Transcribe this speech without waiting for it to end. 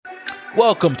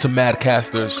Welcome to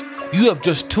Madcasters. You have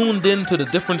just tuned in to the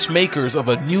difference makers of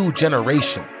a new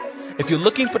generation. If you're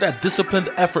looking for that disciplined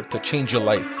effort to change your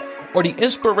life, or the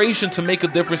inspiration to make a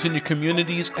difference in your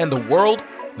communities and the world,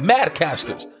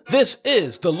 Madcasters, this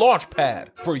is the launch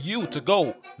pad for you to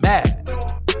go mad.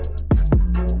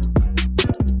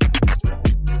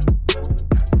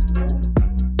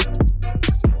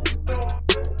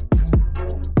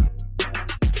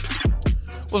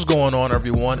 What's going on,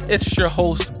 everyone? It's your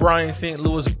host, Brian St.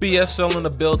 Louis, BSL in the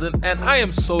building, and I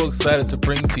am so excited to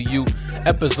bring to you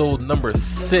episode number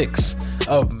 6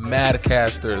 of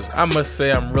Madcasters. I must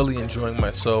say I'm really enjoying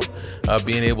myself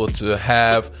being able to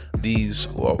have these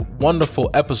wonderful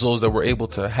episodes that we're able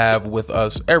to have with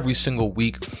us every single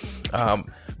week.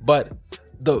 But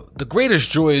the greatest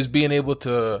joy is being able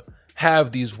to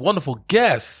have these wonderful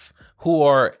guests who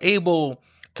are able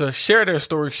to share their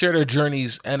stories, share their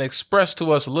journeys, and express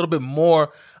to us a little bit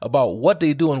more about what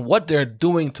they do and what they're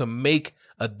doing to make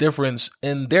a difference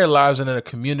in their lives and in their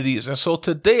communities. And so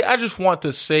today, I just want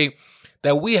to say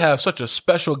that we have such a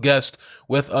special guest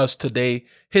with us today.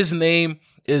 His name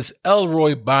is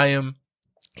Elroy Byam.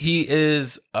 He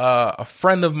is a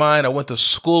friend of mine. I went to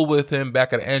school with him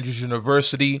back at Andrews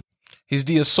University. He's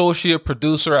the associate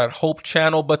producer at Hope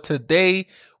Channel. But today,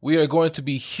 we are going to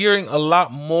be hearing a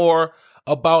lot more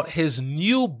about his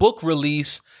new book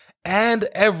release, And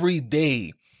Every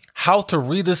Day, How to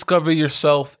Rediscover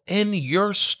Yourself in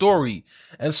Your Story.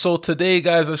 And so today,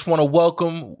 guys, I just want to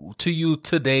welcome to you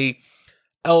today,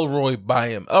 Elroy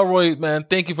Byam. Elroy, man,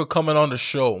 thank you for coming on the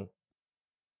show.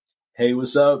 Hey,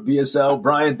 what's up, BSL?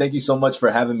 Brian, thank you so much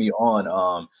for having me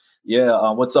on.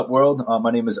 What's up, world? My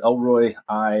name is Elroy.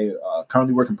 I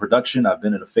currently work in production. I've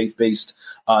been in a faith-based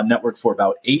network for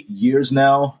about 8 years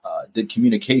now. Did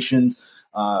communications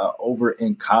over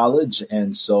in college.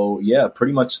 And so,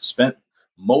 pretty much spent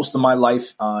most of my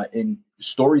life in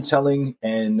storytelling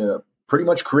and pretty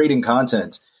much creating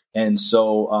content. And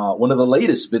so one of the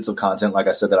latest bits of content, like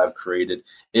I said, that I've created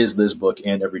is this book,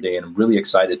 And Every Day. And I'm really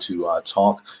excited to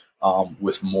talk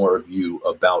with more of you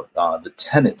about the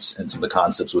tenets and some of the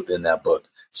concepts within that book.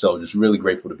 So just really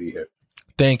grateful to be here.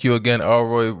 Thank you again,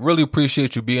 Elroy. Really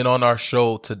appreciate you being on our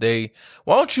show today.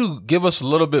 Why don't you give us a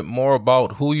little bit more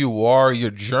about who you are, your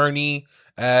journey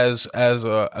as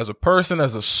a person,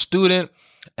 as a student,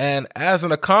 and as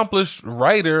an accomplished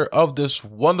writer of this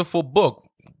wonderful book.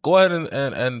 Go ahead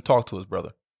and talk to us,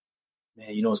 brother.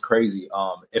 Man, you know, it's crazy.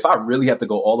 If I really have to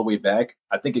go all the way back,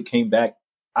 I think it came back.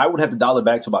 I would have to dial it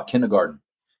back to about kindergarten.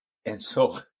 And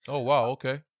so. Oh, wow.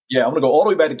 Okay. Yeah, I'm going to go all the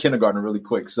way back to kindergarten really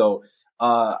quick. So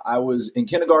I was in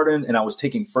kindergarten and I was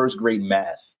taking first grade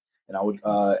math. And I would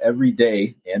every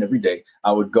day,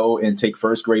 I would go and take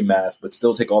first grade math, but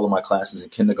still take all of my classes in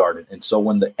kindergarten. And so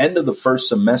when the end of the first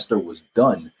semester was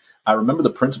done, I remember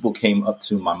the principal came up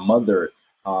to my mother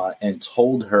and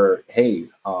told her, hey,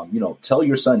 tell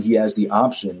your son he has the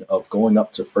option of going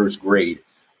up to first grade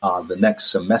the next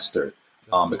semester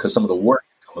because some of the work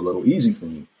became a little easy for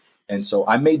me. And so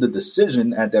I made the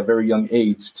decision at that very young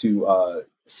age to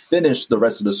finish the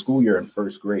rest of the school year in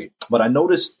first grade. But I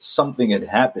noticed something had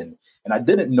happened, and I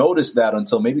didn't notice that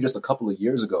until maybe just a couple of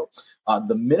years ago.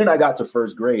 The minute I got to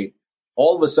first grade,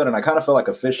 all of a sudden, I kind of felt like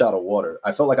a fish out of water.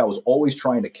 I felt like I was always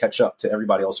trying to catch up to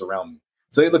everybody else around me.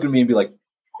 So they look at me and be like,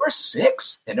 "You're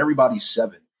 6 and everybody's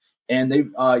 7." And they,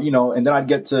 and then I'd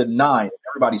get to 9, and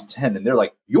everybody's 10. And they're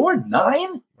like, "You're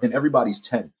 9 and everybody's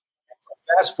 10.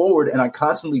 Fast forward, and I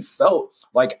constantly felt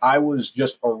like I was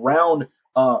just around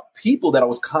people that I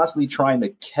was constantly trying to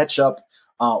catch up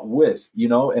with,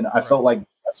 and I felt like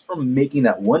just from making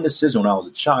that one decision when I was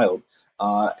a child,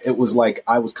 it was like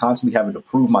I was constantly having to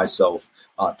prove myself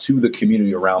to the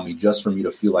community around me just for me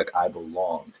to feel like I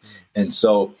belonged. And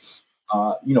so,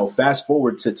 fast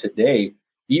forward to today,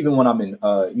 even when I'm in,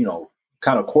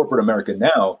 kind of corporate America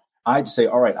now, I had to say,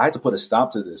 all right, I had to put a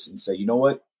stop to this and say, you know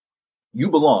what? You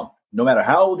belong. No matter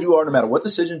how old you are, no matter what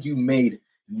decisions you made,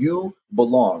 you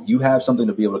belong. You have something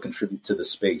to be able to contribute to the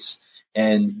space.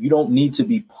 And you don't need to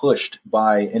be pushed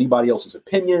by anybody else's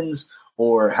opinions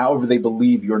or however they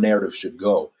believe your narrative should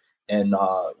go. And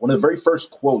one of the very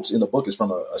first quotes in the book is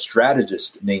from a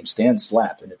strategist named Stan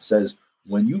Slapp. And it says,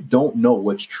 when you don't know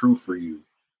what's true for you,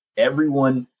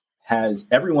 everyone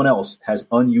else has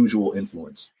unusual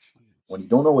influence. When you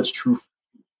don't know what's true,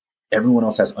 everyone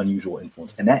else has unusual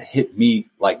influence. And that hit me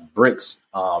like bricks,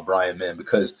 Brian, man,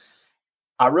 because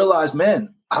I realized,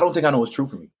 man, I don't think I know what's true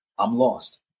for me. I'm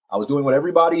lost. I was doing what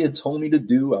everybody had told me to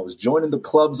do. I was joining the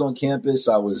clubs on campus.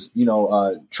 I was,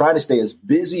 trying to stay as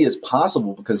busy as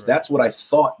possible because that's what I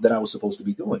thought that I was supposed to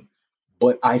be doing.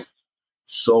 But I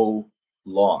so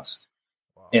lost.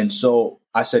 Wow. And so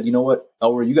I said, you know what,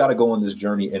 Elroy, you got to go on this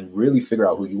journey and really figure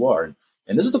out who you are.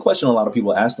 And this is the question a lot of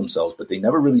people ask themselves, but they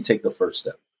never really take the first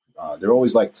step. They're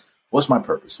always like, what's my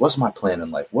purpose? What's my plan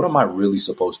in life? What am I really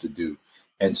supposed to do?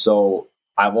 And so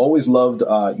I've always loved,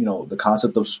 the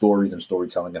concept of stories and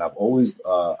storytelling. And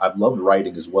I've loved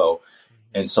writing as well.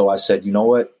 And so I said, you know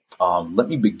what, let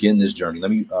me begin this journey.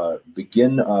 Let me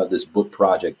begin this book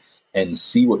project and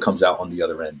see what comes out on the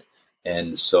other end.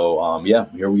 And so,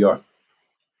 here we are.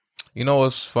 You know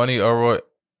what's funny, Elroy?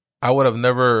 I would have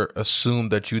never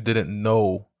assumed that you didn't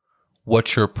know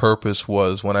what your purpose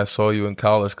was when I saw you in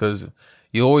college, because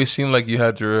you always seemed like you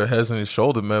had your heads on your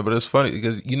shoulder, man. But it's funny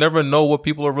because you never know what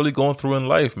people are really going through in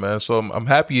life, man. So I'm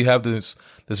happy you have this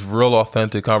real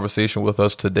authentic conversation with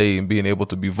us today and being able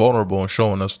to be vulnerable and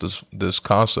showing us this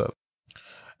concept.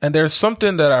 And there's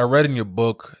something that I read in your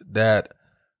book that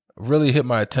really hit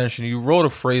my attention. You wrote a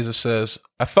phrase that says,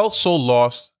 "I felt so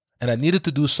lost and I needed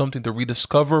to do something to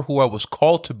rediscover who I was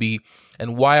called to be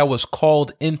and why I was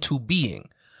called into being."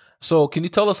 So can you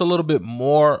tell us a little bit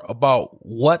more about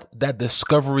what that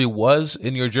discovery was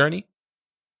in your journey?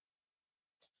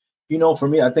 For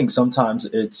me, I think sometimes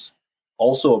it's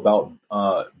also about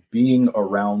being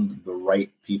around the right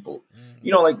people.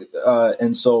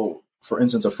 And so, for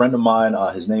instance, a friend of mine,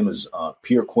 his name is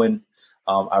Pierre Quinn.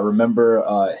 I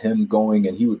remember him going,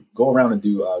 and he would go around and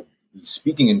do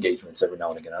speaking engagements every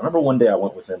now and again. I remember one day I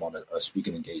went with him on a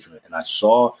speaking engagement, and I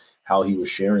saw how he was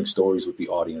sharing stories with the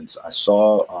audience. I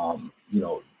saw,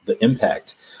 the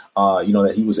impact,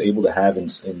 that he was able to have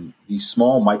in these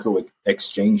small micro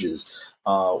exchanges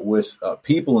with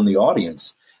people in the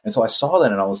audience. And so I saw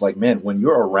that, and I was like, man, when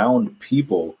you're around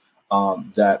people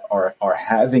that are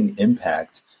having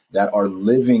impact, that are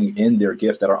living in their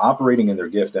gift, that are operating in their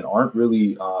gift, and aren't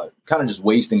really kind of just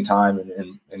wasting time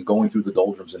and going through the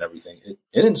doldrums and everything,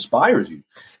 it inspires you.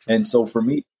 And so for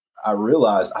me, I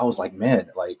realized, I was like,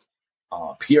 man,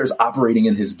 Pierre's operating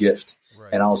in his gift.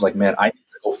 Right. And I was like, man, I need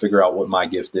to go figure out what my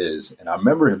gift is. And I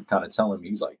remember him kind of telling me,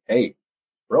 he was like, hey,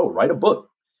 bro, write a book.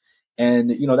 And,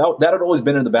 that had always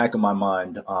been in the back of my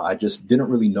mind. I just didn't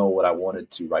really know what I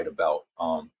wanted to write about.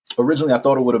 Originally, I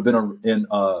thought it would have been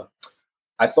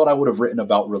I thought I would have written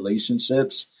about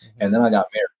relationships. And then I got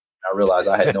married. And I realized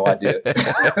I had no idea.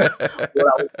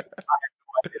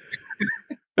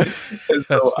 And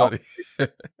so I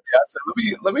said,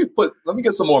 let me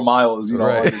get some more miles,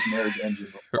 right, on this marriage engine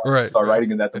before I start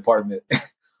writing in that department.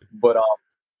 But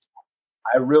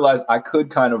I realized I could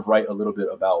kind of write a little bit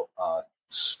about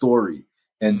story.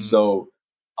 And so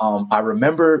I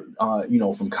remember,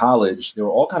 from college, there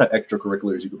were all kind of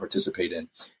extracurriculars you could participate in.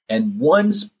 And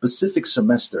one specific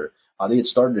semester, they had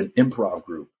started an improv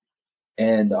group.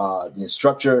 And the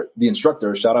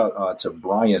instructor, shout out to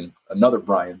Brian, another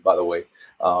Brian, by the way.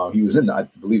 He was in, I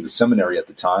believe, the seminary at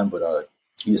the time, but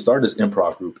he had started this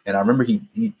improv group. And I remember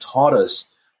he taught us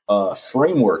a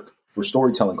framework for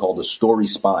storytelling called the Story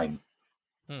Spine.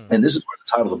 And this is where the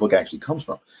title of the book actually comes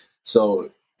from. So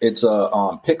it's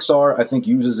Pixar, I think,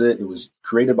 uses it. It was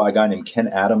created by a guy named Ken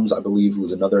Adams, I believe, who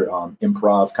was another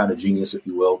improv kind of genius, if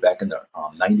you will, back in the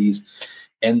 90s.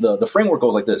 And the framework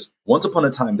goes like this. Once upon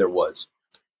a time there was,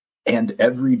 and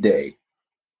every day,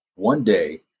 one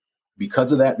day,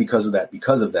 because of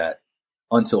that,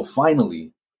 until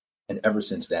finally, and ever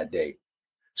since that day.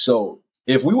 So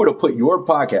if we were to put your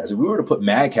podcast, if we were to put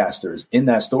Madcasters in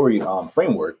that story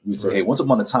framework, we'd say, hey, once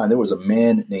upon a time, there was a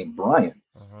man named Brian.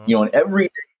 And every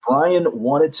day, Brian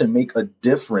wanted to make a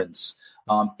difference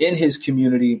in his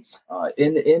community,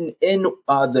 in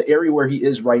the area where he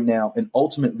is right now, and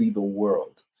ultimately the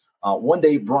world. One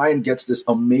day, Brian gets this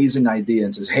amazing idea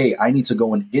and says, hey, I need to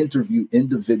go and interview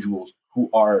individuals who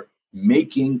are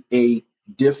making a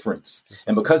difference.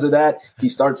 And because of that, he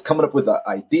starts coming up with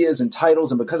ideas and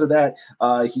titles. And because of that,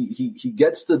 he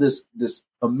gets to this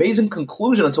amazing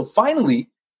conclusion until finally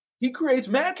he creates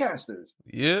Madcasters.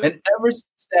 Yeah. And ever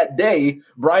since that day,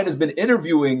 Brian has been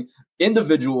interviewing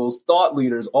individuals, thought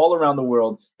leaders all around the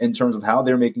world in terms of how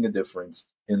they're making a difference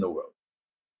in the world.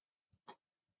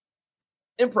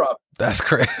 Improv. That's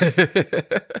crazy.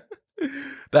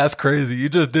 That's crazy. You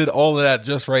just did all of that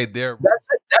just right there. That's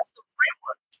it.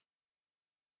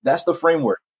 That's the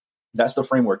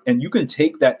framework. And you can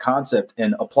take that concept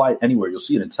and apply it anywhere. You'll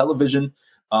see it in television.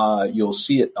 You'll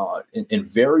see it in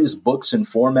various books and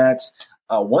formats.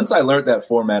 Once I learned that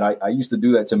format, I used to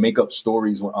do that to make up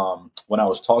stories when I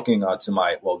was talking to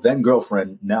my then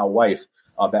girlfriend, now wife,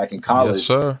 back in college. Yes,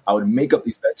 sir. I would make up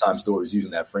these bedtime stories using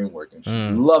that framework, and she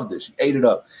loved it. She ate it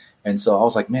up. And so I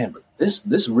was like, man, but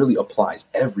this really applies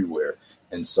everywhere.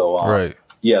 And so,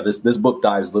 this book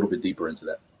dives a little bit deeper into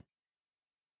that.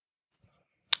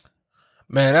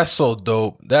 Man, that's so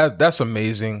dope. That's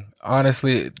amazing.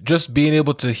 Honestly, just being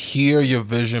able to hear your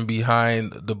vision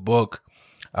behind the book,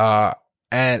 uh,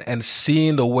 and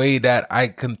seeing the way that I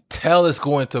can tell it's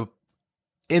going to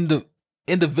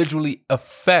individually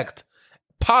affect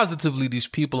positively these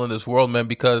people in this world, man.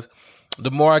 Because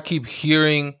the more I keep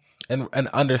hearing and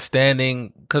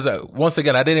understanding, because once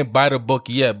again, I didn't buy the book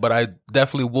yet, but I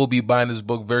definitely will be buying this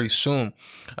book very soon.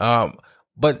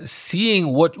 But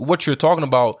seeing what you're talking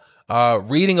about,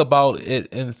 reading about it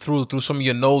and through some of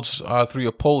your notes, through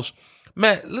your posts,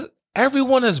 man,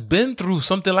 everyone has been through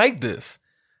something like this.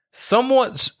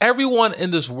 Everyone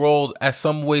in this world, at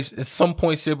some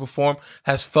point, shape, or form,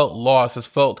 has felt lost. Has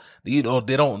felt, they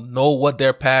don't know what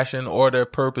their passion or their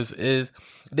purpose is.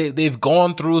 They've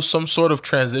gone through some sort of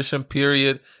transition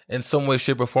period in some way,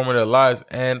 shape, or form in their lives,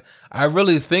 and I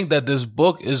really think that this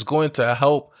book is going to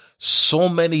help so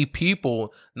many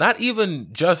people, not even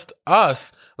just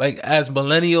us, like as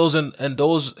millennials and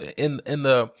those in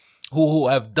the who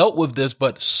have dealt with this,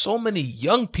 but so many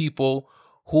young people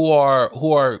who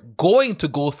are going to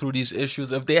go through these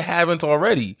issues if they haven't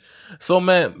already. So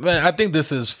man, I think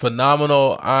this is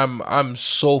phenomenal. I'm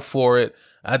so for it.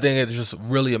 I think it's just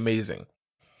really amazing.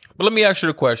 But let me ask you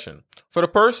the question. For the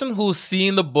person who's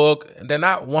seen the book and they're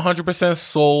not 100%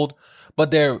 sold,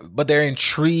 but they're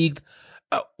intrigued,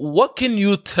 what can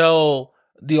you tell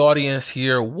the audience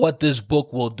here what this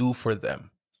book will do for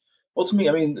them? Well, to me,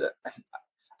 I mean,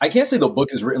 I can't say the book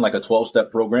is written like a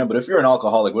 12-step program, but if you're an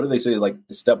alcoholic, what do they say? Like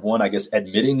step one, I guess,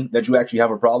 admitting that you actually have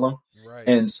a problem. Right.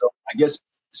 And so I guess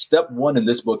step one in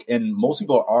this book, and most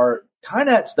people are kind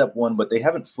of at step one, but they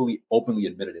haven't fully openly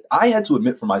admitted it. I had to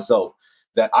admit for myself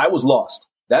that I was lost.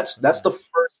 That's the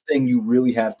first thing you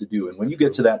really have to do. And when you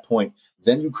get to that point,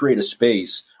 then you create a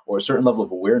space or a certain level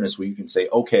of awareness where you can say,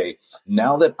 okay,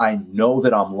 now that I know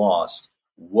that I'm lost,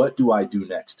 what do I do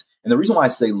next? And the reason why I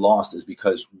say lost is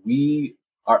because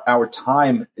our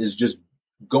time is just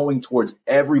going towards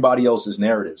everybody else's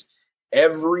narratives,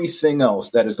 everything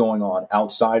else that is going on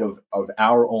outside of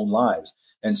our own lives.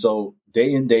 And so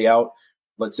day in, day out,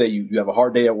 let's say you have a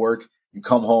hard day at work, you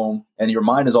come home and your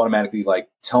mind is automatically like,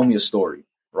 tell me a story,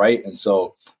 right? And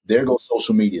so there goes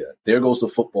social media. There goes the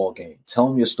football game.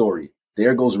 Tell me a story.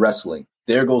 There goes wrestling.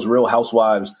 There goes Real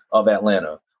Housewives of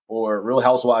Atlanta or Real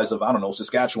Housewives of, I don't know,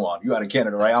 Saskatchewan. You out in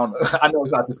Canada, right? I know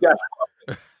it's not Saskatchewan.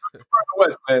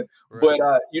 West, man. Right.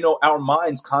 But, our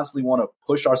minds constantly want to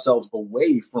push ourselves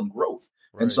away from growth.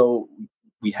 Right. And so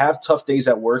we have tough days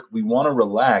at work. We want to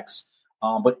relax.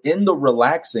 But in the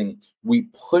relaxing, we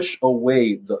push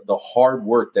away the hard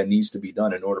work that needs to be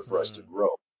done in order for us to grow.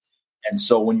 And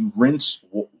so when you rinse,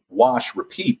 wash,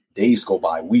 repeat, days go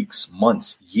by, weeks,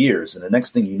 months, years. And the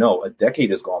next thing you know, a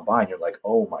decade has gone by and you're like,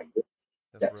 oh, my goodness,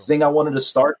 that thing I wanted to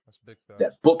start,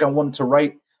 that book I wanted to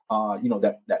write,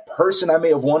 that person I may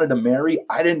have wanted to marry,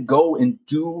 I didn't go and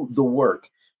do the work.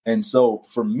 And so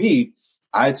for me,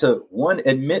 I had to, one,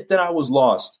 admit that I was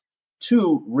lost.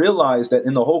 Two, realize that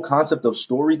in the whole concept of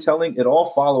storytelling, it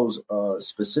all follows a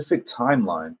specific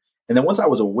timeline. And then once I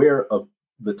was aware of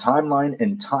the timeline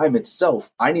and time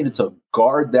itself, I needed to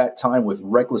guard that time with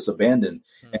reckless abandon.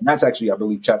 And that's actually, I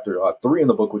believe, chapter 3 in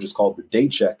the book, which is called The Day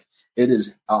Check. It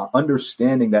is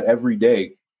understanding that every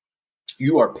day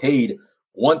you are paid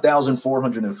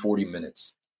 1,440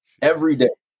 minutes every day.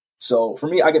 So for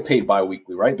me, I get paid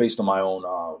biweekly, right? Based on my own,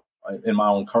 in my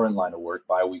own current line of work,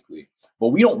 biweekly. But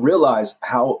we don't realize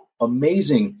how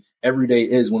amazing every day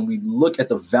is when we look at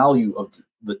the value of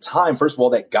the time, first of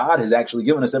all, that God has actually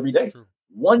given us every day.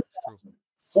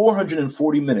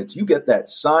 1,440 minutes. You get that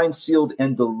signed, sealed,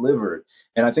 and delivered.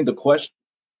 And I think the question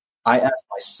I ask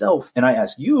myself and I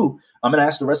ask you, I'm going to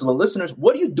ask the rest of the listeners,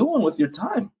 what are you doing with your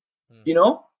time?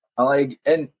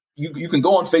 And you can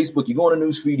go on Facebook, you go on a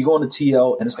news feed, you go on the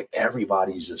TL, and it's like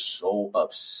everybody's just so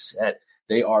upset.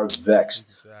 They are vexed.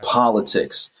 Exactly.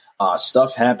 Politics,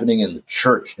 stuff happening in the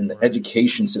church, in the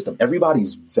education system.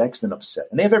 Everybody's vexed and upset,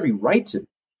 and they have every right to.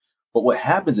 But what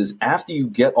happens is after you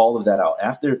get all of that out,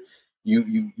 after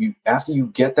you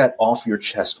get that off your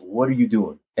chest, what are you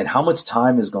doing? And how much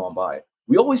time has gone by?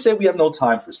 We always say we have no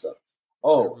time for stuff. You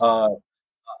know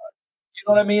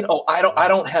what I mean? I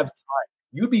don't have time.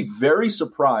 You'd be very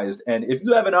surprised. And if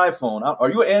you have an iPhone, are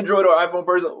you an Android or iPhone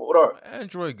person? What are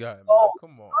Android guy? Man.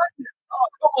 Come on.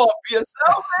 Come on, BSL,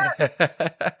 man.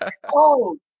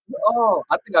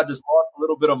 I think I just lost a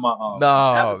little bit of my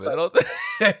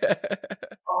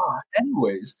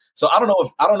anyways, so I don't know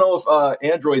if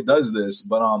Android does this,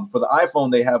 but for the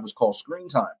iPhone they have what's called screen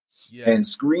time. Yeah. And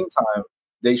screen time,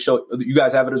 they show, you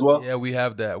guys have it as well? Yeah, we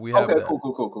have that. Okay,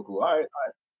 cool. All right.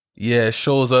 Yeah, it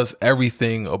shows us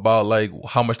everything about like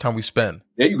how much time we spend.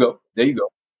 There you go. There you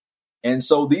go. And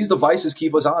so these devices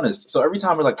keep us honest. So every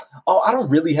time we're like, oh, I don't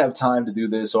really have time to do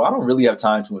this, or I don't really have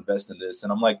time to invest in this.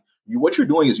 And I'm like, what you're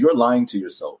doing is you're lying to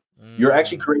yourself. You're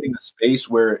actually creating a space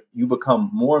where you become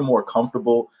more and more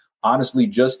comfortable, honestly,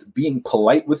 just being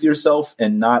polite with yourself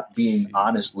and not being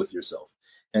honest with yourself.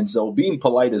 And so being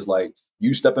polite is like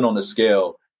you stepping on the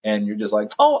scale and you're just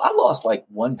like, oh, I lost like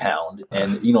 1 pound.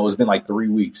 And, you know, it's been like 3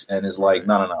 weeks. And it's like,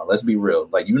 no, let's be real.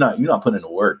 Like you're not putting in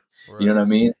the work. Right. You know what I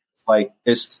mean? Like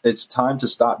it's time to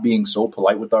stop being so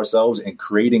polite with ourselves and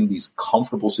creating these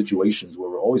comfortable situations where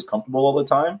we're always comfortable all the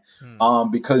time,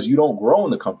 because you don't grow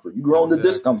in the comfort, you grow in the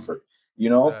discomfort. You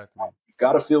know, you've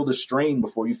got to feel the strain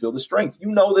before you feel the strength.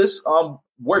 You know this.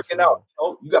 Working out,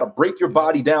 you got to break your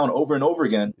body down over and over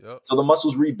again, so the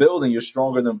muscles rebuild and you're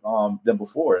stronger than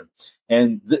before.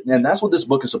 And that's what this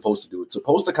book is supposed to do. It's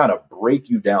supposed to kind of break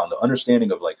you down, the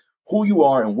understanding of like who you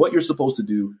are and what you're supposed to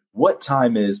do, what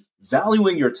time is,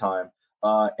 valuing your time,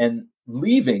 and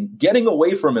getting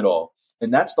away from it all.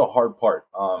 And that's the hard part,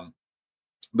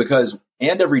 because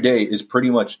every day is pretty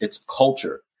much, it's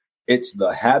culture. It's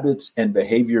the habits and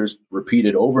behaviors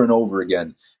repeated over and over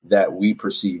again that we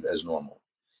perceive as normal.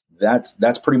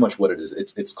 That's pretty much what it is.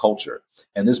 It's culture.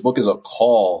 And this book is a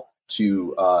call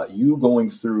to you going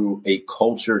through a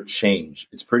culture change.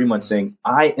 It's pretty much saying,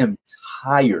 I am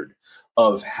tired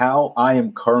of how I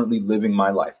am currently living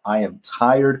my life. I am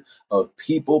tired of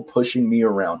people pushing me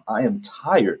around. I am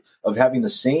tired of having the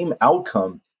same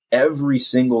outcome every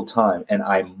single time, and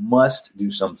I must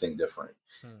do something different.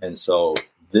 And so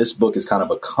this book is kind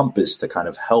of a compass to kind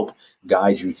of help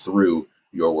guide you through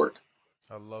your work.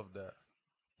 I love that.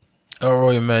 All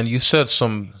right, man, you said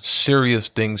some serious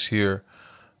things here,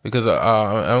 because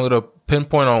I'm going to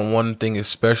pinpoint on one thing,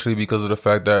 especially because of the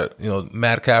fact that, you know,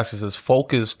 Madcasters is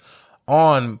focused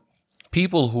on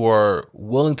people who are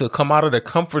willing to come out of their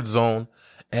comfort zone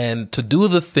and to do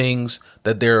the things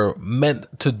that they're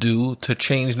meant to do to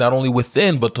change not only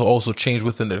within, but to also change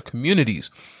within their communities.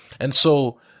 And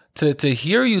so to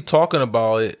hear you talking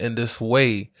about it in this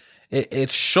way,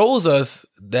 it shows us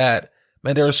that,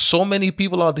 man, there are so many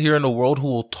people out here in the world who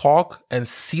will talk and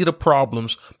see the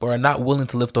problems, but are not willing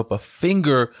to lift up a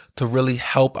finger to really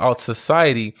help out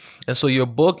society. And so your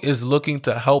book is looking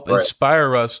to help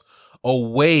inspire us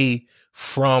away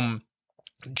from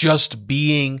just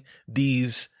being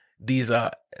these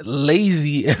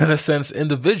lazy, in a sense,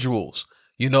 individuals.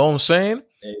 You know what I'm saying?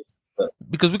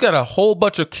 Because we got a whole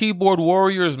bunch of keyboard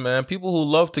warriors, man, people who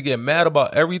love to get mad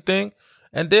about everything,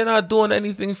 and they're not doing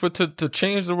anything to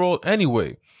change the world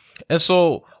anyway. And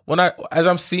so as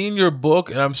I'm seeing your book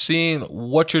and I'm seeing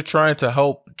what you're trying to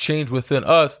help change within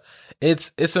us,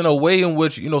 it's in a way in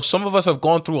which, you know, some of us have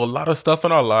gone through a lot of stuff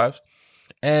in our lives,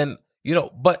 and you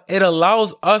know, but it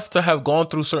allows us to have gone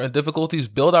through certain difficulties,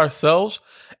 build ourselves,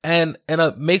 and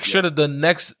make sure that the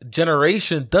next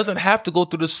generation doesn't have to go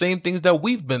through the same things that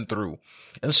we've been through.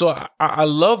 And so I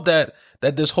love that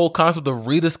this whole concept of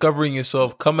rediscovering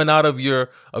yourself, coming out of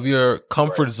your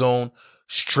comfort zone,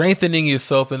 strengthening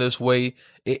yourself in this way.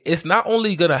 It's not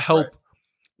only going to help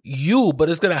you, but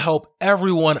it's going to help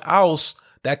everyone else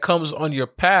that comes on your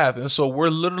path. And so we're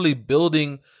literally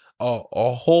building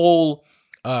a whole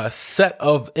set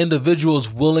of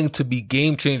individuals willing to be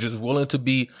game changers, willing to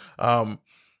be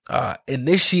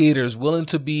initiators, willing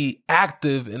to be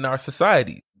active in our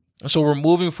society. And so we're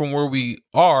moving from where we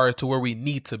are to where we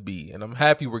need to be. And I'm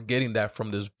happy we're getting that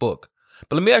from this book.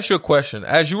 But let me ask you a question.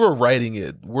 As you were writing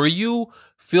it, were you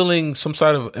feeling some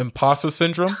sort of imposter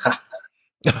syndrome?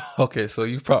 Okay, so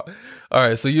all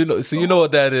right, so you know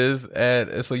what that is,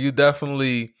 and so you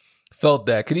definitely felt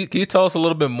that. Can you tell us a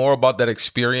little bit more about that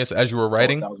experience as you were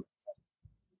writing?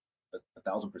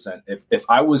 1,000%. If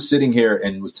I was sitting here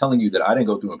and was telling you that I didn't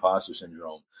go through imposter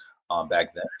syndrome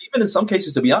back then, even in some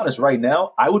cases, to be honest, right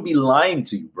now, I would be lying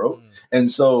to you, bro.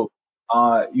 And so,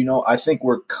 you know, I think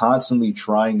we're constantly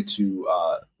trying to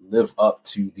live up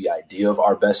to the idea of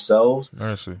our best selves.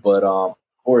 But of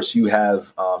course, you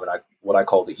have what I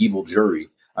call the evil jury.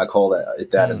 I call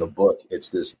that in the book. It's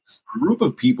this group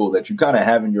of people that you kind of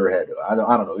have in your head. I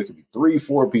don't know. It could be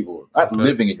 3-4 people, not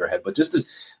living in your head, but just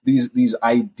these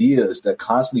ideas that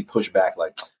constantly push back.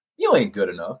 Like, you ain't good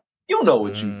enough. You don't know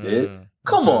what you did.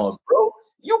 Come on, bro.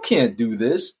 You can't do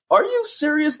this. Are you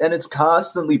serious? And it's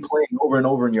constantly playing over and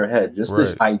over in your head. Just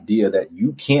this idea that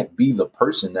you can't be the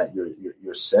person that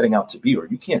you're setting out to be, or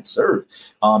you can't serve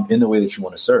in the way that you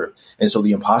want to serve. And so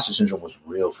the imposter syndrome was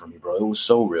real for me, bro. It was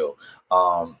so real.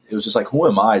 It was just like, who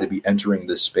am I to be entering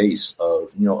this space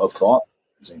of thought?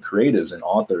 and creatives and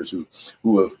authors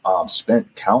who have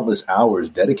spent countless hours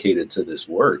dedicated to this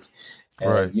work.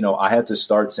 And, you know, I had to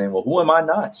start saying, well, who am I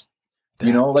not?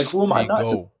 You know, like, who am I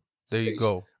not? There you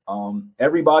go.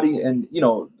 Everybody, and, you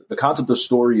know, the concept of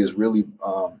story is really,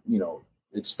 you know,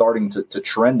 it's starting to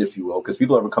trend, if you will, because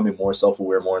people are becoming more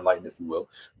self-aware, more enlightened, if you will.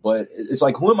 But it's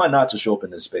like, who am I not to show up in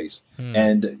this space?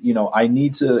 And, you know, I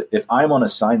need to, if I'm on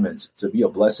assignment to be a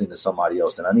blessing to somebody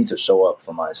else, then I need to show up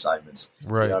for my assignments.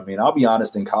 Right. You know what I mean? I'll be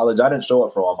honest, in college, I didn't show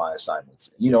up for all my assignments,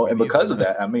 you know, and because of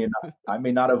that, I may not have, I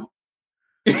may not have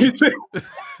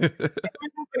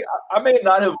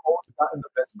gotten the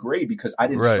best grade because I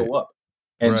didn't show up.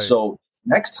 And so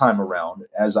next time around,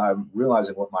 as I'm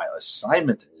realizing what my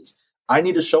assignment is, I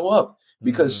need to show up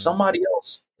because somebody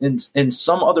else in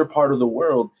some other part of the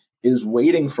world is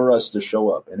waiting for us to show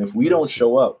up. And if we don't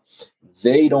show up,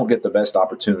 they don't get the best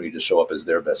opportunity to show up as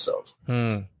their best selves.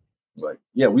 Like,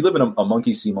 yeah, we live in a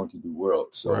monkey see, monkey do world.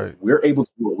 So we're able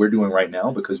to do what we're doing right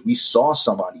now because we saw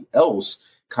somebody else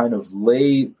kind of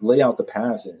lay out the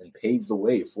path and pave the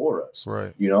way for us.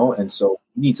 Right. You know, and so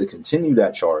we need to continue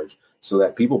that charge so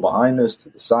that people behind us, to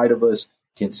the side of us,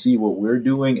 can see what we're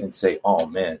doing and say, oh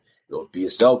man, if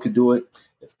BSL could do it,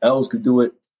 if Els could do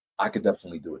it, I could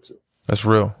definitely do it too. That's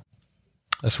real.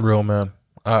 That's real, man.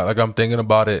 Like, I'm thinking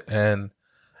about it, and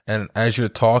as you're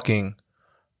talking,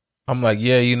 I'm like,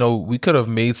 yeah, you know, we could have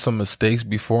made some mistakes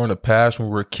before in the past when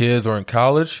we were kids or in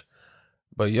college,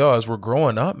 but yo, as we're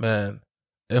growing up, man,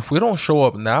 if we don't show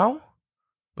up now,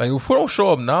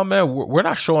 man, we're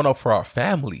not showing up for our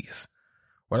families.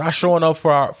 We're not showing up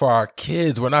for our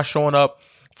kids. We're not showing up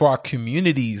for our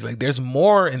communities. Like, there's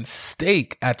more at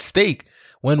stake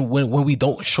when we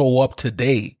don't show up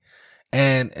today.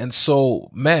 And so,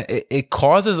 man, it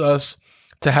causes us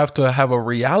to have a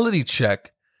reality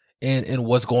check in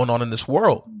what's going on in this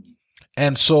world.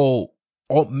 And so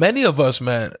many of us,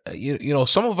 man, you know,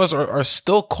 some of us are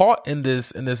still caught in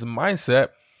this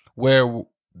mindset where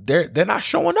they're not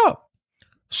showing up.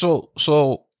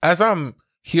 So as I'm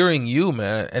hearing you,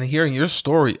 man, and hearing your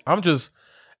story,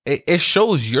 it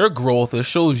shows your growth. It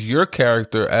shows your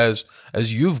character as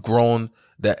you've grown,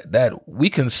 that we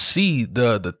can see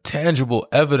the tangible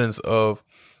evidence of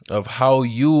how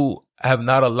you have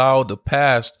not allowed the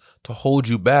past to hold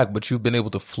you back, but you've been able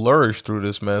to flourish through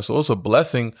this, man. So it's a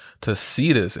blessing to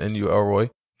see this in you, Elroy.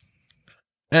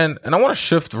 And I want to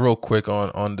shift real quick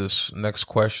on this next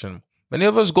question. Many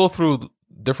of us go through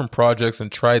different projects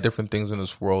and try different things in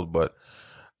this world, but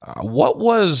what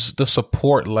was the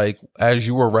support like as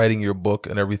you were writing your book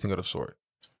and everything of the sort?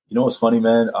 You know what's funny,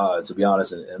 man? To be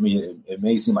honest, I mean, it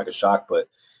may seem like a shock, but,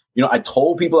 you know, I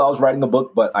told people I was writing a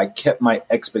book, but I kept my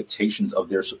expectations of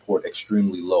their support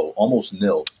extremely low, almost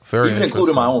nil, even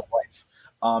including my own wife.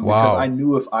 Because I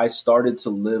knew if I started to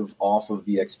live off of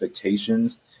the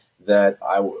expectations that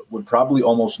I would probably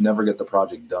almost never get the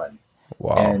project done.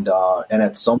 Wow. And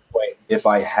at some point, if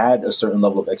I had a certain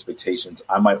level of expectations,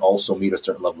 I might also meet a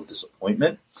certain level of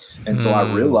disappointment. And so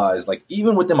I realized, like,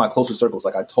 even within my closer circles,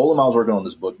 like, I told them I was working on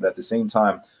this book, but at the same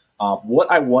time,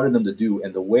 what I wanted them to do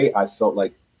and the way I felt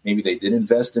like maybe they did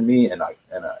invest in me. And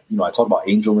you know, I talk about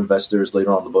angel investors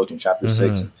later on in the book in chapter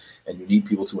 6, and you need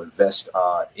people to invest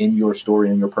in your story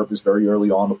and your purpose very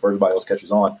early on before everybody else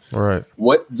catches on. Right.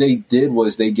 What they did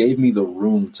was they gave me the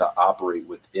room to operate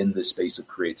within this space of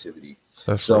creativity.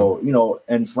 That's so, right. You know,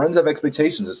 and friends have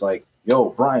expectations. It's like, yo,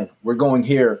 Brian, we're going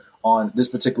here on this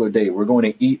particular day. We're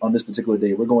going to eat on this particular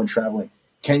day. We're going traveling.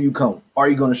 Can you come? Are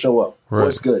you going to show up? Right.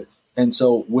 What's good? And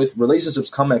so with relationships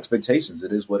come expectations.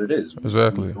 It is what it is.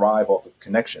 Exactly. We thrive off of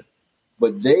connection.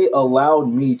 But they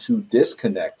allowed me to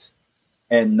disconnect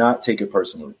and not take it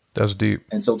personally. That's deep.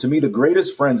 And so to me, the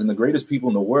greatest friends and the greatest people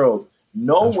in the world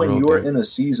know when you're in a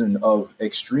season of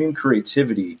extreme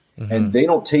creativity and they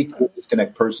don't take your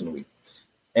disconnect personally.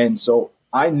 And so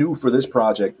I knew for this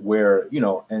project where, you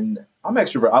know, and I'm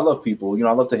extrovert. I love people. You know,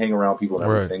 I love to hang around people and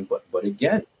everything. Right. But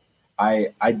again,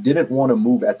 I didn't want to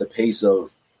move at the pace of,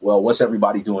 well, what's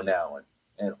everybody doing now?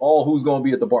 And who's going to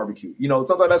be at the barbecue? You know,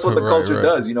 sometimes that's what the culture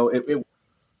does. You know, it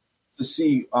to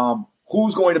see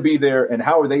who's going to be there and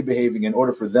how are they behaving in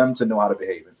order for them to know how to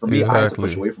behave. And for me, I had to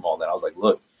push away from all that. I was like,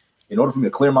 look, in order for me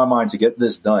to clear my mind to get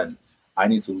this done, I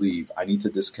need to leave. I need to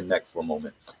disconnect for a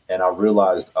moment. And I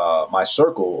realized my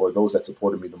circle, or those that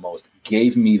supported me the most,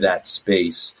 gave me that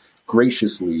space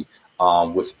graciously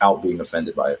without being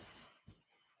offended by it.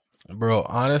 Bro,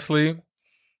 honestly,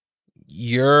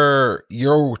 your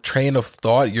train of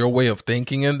thought, your way of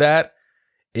thinking in that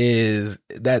is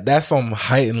that's some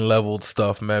heightened leveled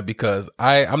stuff, man, because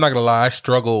I'm not gonna lie, I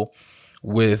struggle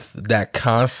with that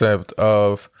concept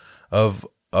of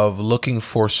looking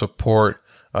for support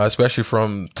especially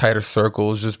from tighter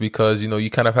circles, just because, you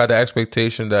kind of had the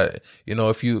expectation that,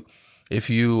 if you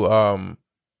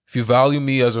value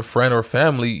me as a friend or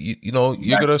family, you're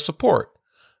going to support.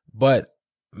 But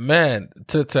man,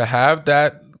 to have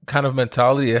that kind of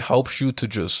mentality, it helps you to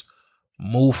just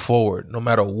move forward no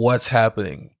matter what's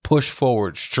happening, push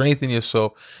forward, strengthen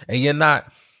yourself. And you're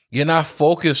not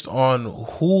focused on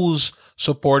who's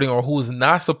supporting or who's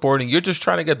not supporting. You're just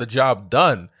trying to get the job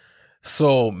done.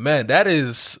 So man, that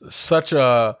is such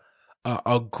a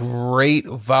great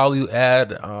value add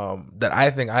that I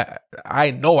think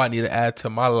I know I need to add to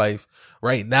my life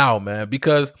right now, man,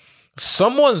 because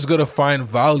someone's gonna find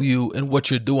value in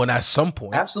what you're doing at some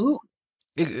point.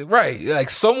 Absolutely. Right. Like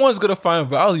someone's gonna find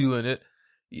value in it.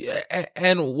 Yeah,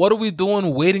 and what are we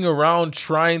doing waiting around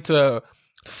trying to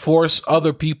force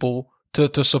other people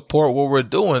to support what we're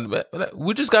doing?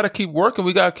 We just got to keep working.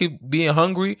 We got to keep being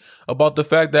hungry about the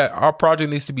fact that our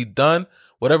project needs to be done,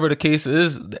 whatever the case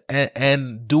is,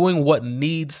 and doing what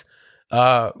needs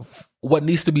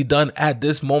to be done at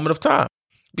this moment of time.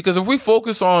 Because if we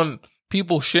focus on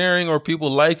people sharing or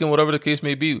people liking, whatever the case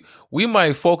may be, we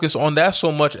might focus on that so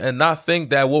much and not think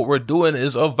that what we're doing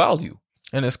is of value.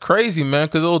 And it's crazy, man,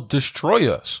 because it'll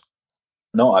destroy us.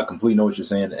 No, I completely know what you're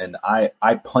saying. And I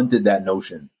punted that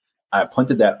notion. I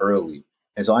punted that early.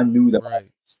 And so I knew that Right.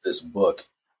 this book,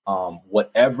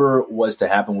 whatever was to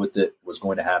happen with it was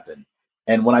going to happen.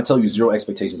 And when I tell you zero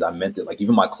expectations, I meant it. Like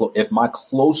even if my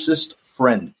closest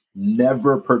friend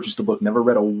never purchased the book, never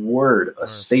read a word, a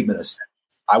statement, a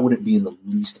sentence, I wouldn't be in the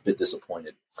least bit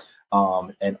disappointed.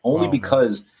 And only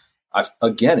because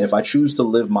if I choose to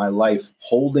live my life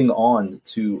holding on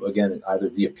to, again, either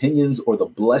the opinions or the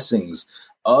blessings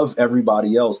of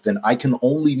everybody else, then I can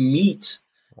only meet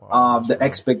the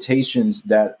expectations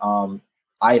that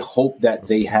I hope that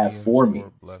they have for me.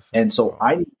 And so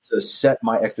I need to set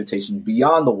my expectation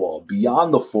beyond the wall,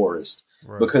 beyond the forest,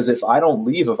 because if I don't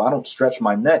leave, if I don't stretch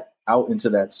my net out into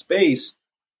that space,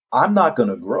 I'm not going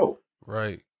to grow.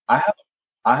 Right. I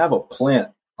have a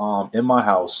plant in my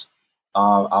house.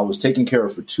 I was taking care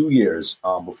of for 2 years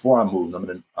before I moved.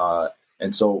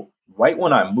 And so right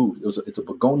when I moved, it's a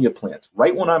begonia plant.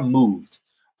 Right when I moved,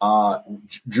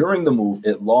 during the move,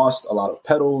 it lost a lot of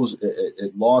petals.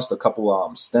 It lost a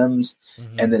couple stems,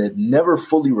 and then it never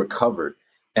fully recovered.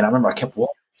 And I remember I kept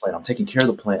watering the plant. I'm taking care of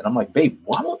the plant. And I'm like, babe,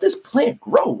 why won't this plant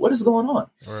grow? What is going on?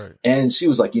 Right. And she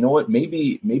was like, you know what?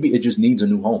 Maybe it just needs a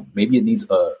new home. Maybe it needs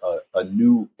a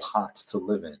new pot to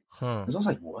live in. And so I was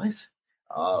like, what?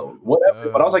 Whatever.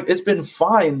 But I was like, it's been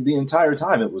fine the entire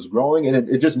time. It was growing and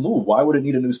it just moved. Why would it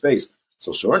need a new space?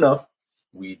 So sure enough,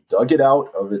 we dug it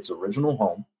out of its original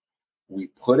home. We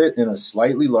put it in a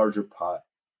slightly larger pot.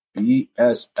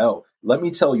 BSL. Let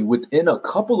me tell you, within a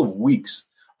couple of weeks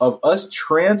of us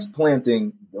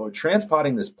transplanting or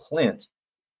transpotting this plant,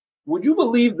 would you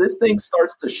believe this thing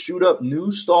starts to shoot up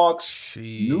new stalks,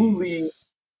 new leaves,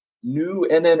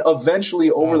 and then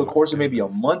eventually over the course of maybe a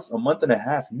month and a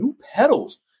half, new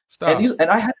petals.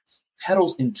 And I had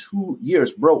petals in 2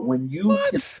 years, bro. When you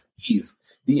can leave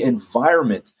the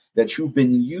environment that you've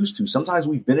been used to, sometimes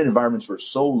we've been in environments for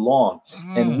so long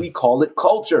and we call it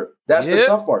culture. That's the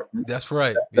tough part. That's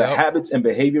right. The habits and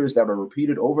behaviors that are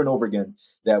repeated over and over again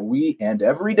that we and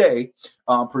every day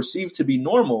perceive to be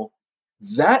normal,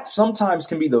 that sometimes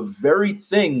can be the very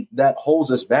thing that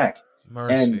holds us back.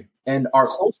 Mercy. And our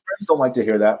close friends don't like to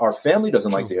hear that. Our family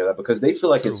doesn't like to hear that because they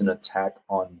feel like it's an attack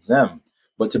on them.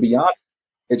 But to be honest,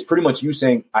 it's pretty much you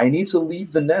saying, I need to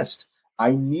leave the nest.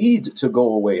 I need to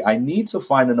go away. I need to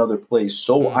find another place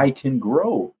so I can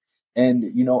grow. And,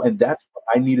 and that's what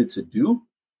I needed to do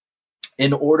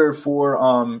in order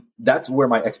for, that's where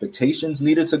my expectations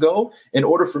needed to go in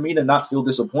order for me to not feel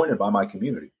disappointed by my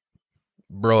community.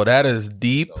 Bro, that is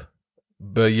deep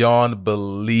beyond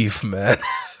belief, man.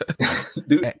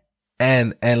 Dude.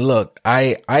 And look,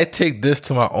 I take this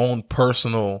to my own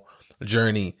personal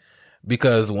journey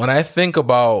because when I think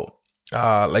about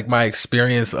like my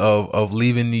experience of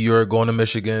leaving New York, going to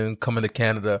Michigan, coming to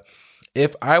Canada,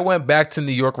 if I went back to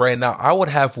New York right now, I would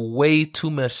have way too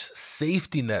much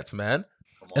safety nets, man.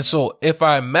 And so if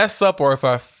I mess up or if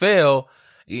I fail,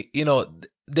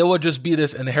 there would just be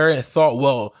this inherent thought,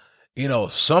 well,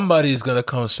 somebody's going to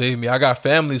come save me. I got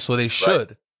family, so they should.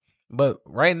 Right. But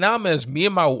right now, man, it's me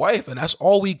and my wife, and that's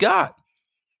all we got.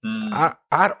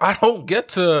 I don't get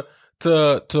to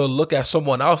look at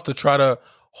someone else to try to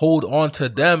hold on to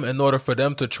them in order for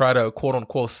them to try to quote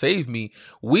unquote save me.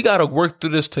 We got to work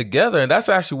through this together, and that's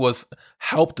actually what's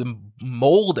helped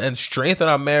mold and strengthen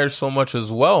our marriage so much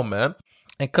as well, man.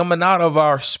 And coming out of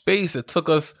our space, it took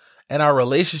us and our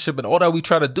relationship and all that we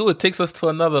try to do, it takes us to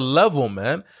another level,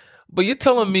 man. But you're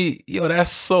telling me, yo,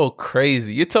 that's so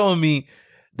crazy. You're telling me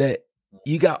that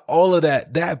you got all of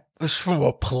that. That was from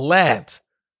a plant.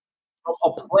 From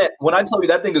a plant. When I tell you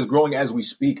that thing is growing as we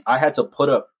speak, I had to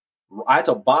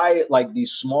buy like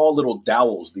these small little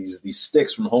dowels, these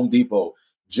sticks from Home Depot,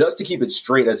 just to keep it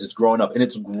straight as it's growing up. And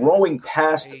it's growing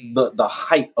past the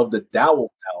height of the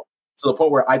dowel now, to the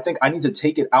point where I think I need to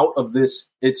take it out of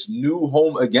its new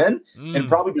home again and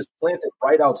probably just plant it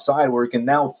right outside where it can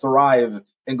now thrive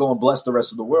and go and bless the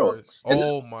rest of the world. And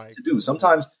this is what to do.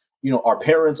 Sometimes, our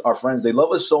parents, our friends, they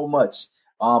love us so much,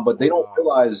 but they don't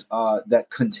realize that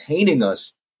containing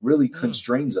us really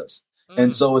constrains us.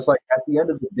 And so it's like, at the end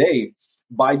of the day,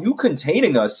 by you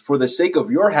containing us for the sake of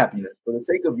your happiness, for the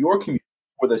sake of your community,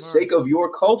 for the sake of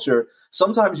your culture,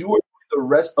 sometimes you are doing the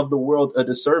rest of the world a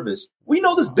disservice. We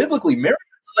know this biblically. Mary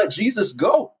had to let Jesus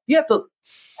go. He had to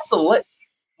let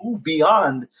him move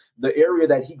beyond the area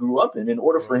that he grew up in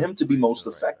order for him to be most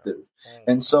effective.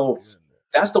 And so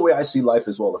that's the way I see life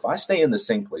as well. If I stay in the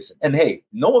same place, and hey,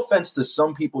 no offense to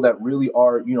some people that really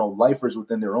are, lifers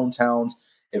within their own towns.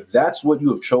 If that's what you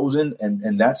have chosen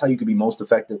and that's how you can be most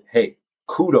effective, hey,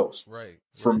 kudos.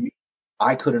 For me,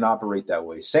 I couldn't operate that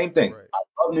way. Same thing.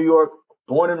 I love New York,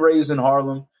 born and raised in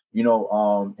Harlem,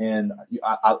 and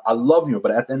I love New York.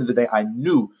 But at the end of the day, I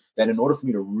knew that in order for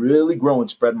me to really grow and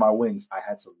spread my wings, I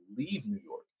had to leave New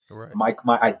York. My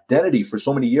identity for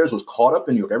so many years was caught up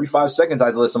in New York. Every 5 seconds, I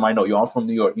had to let somebody know, I'm from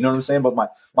New York. You know what I'm saying? But my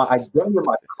identity and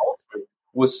my culture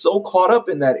was so caught up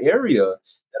in that area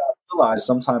that I realized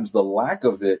sometimes the lack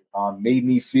of it made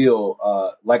me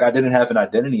feel like I didn't have an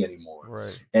identity anymore.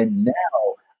 And now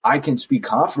I can speak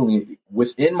confidently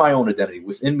within my own identity,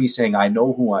 within me saying I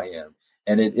know who I am.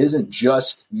 And it isn't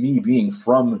just me being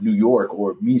from New York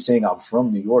or me saying I'm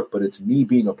from New York, but it's me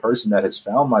being a person that has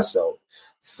found myself,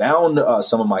 found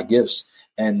some of my gifts,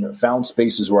 and found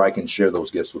spaces where I can share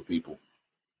those gifts with people.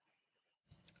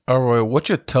 Elroy, what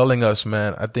you're telling us,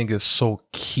 man, I think is so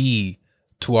key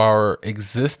to our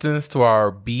existence, to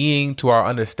our being, to our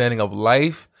understanding of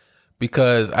life,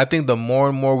 because I think the more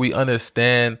and more we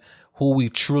understand who we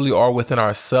truly are within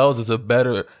ourselves is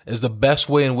the best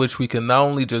way in which we can not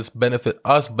only just benefit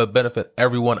us, but benefit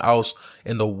everyone else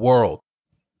in the world.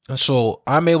 And so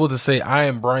I'm able to say I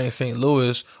am Brian St.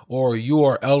 Louis, or you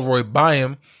are Elroy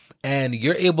Byam, and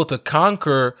you're able to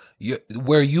conquer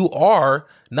where you are,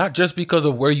 not just because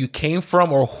of where you came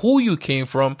from or who you came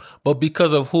from, but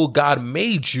because of who God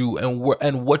made you and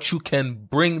what you can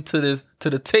bring to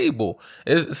the table.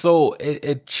 So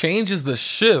it changes the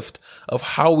shift of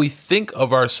how we think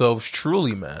of ourselves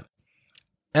truly, man.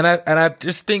 And I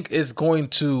just think it's going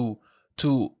to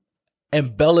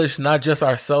embellish not just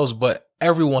ourselves, but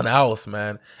everyone else,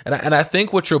 man. And I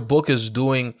think what your book is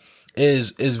doing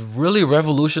is really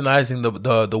revolutionizing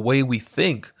the way we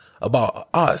think about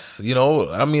us.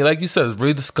 I mean, like you said, it's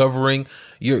rediscovering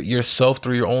yourself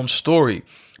through your own story,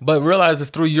 but realize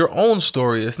it's through your own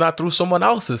story. It's not through someone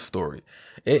else's story.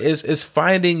 It's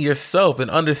finding yourself and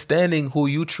understanding who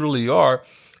you truly are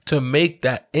to make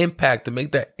that impact, to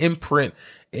make that imprint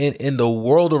in the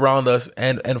world around us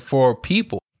and for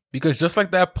people. Because just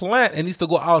like that plant, it needs to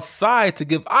go outside to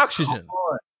give oxygen.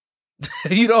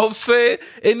 You know what I'm saying?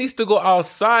 It needs to go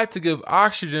outside to give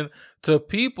oxygen to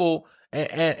people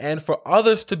and for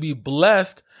others to be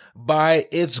blessed by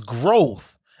its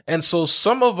growth. And so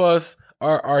some of us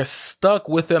are stuck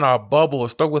within our bubble,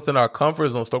 stuck within our comfort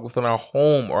zone, stuck within our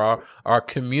home or our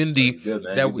community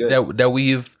that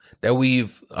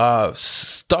we've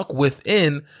stuck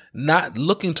within, not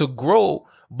looking to grow,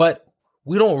 but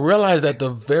we don't realize that the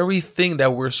very thing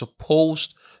that we're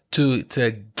supposed to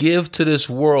give to this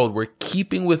world, we're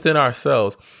keeping within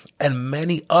ourselves, and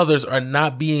many others are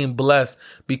not being blessed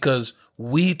because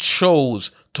we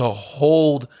chose to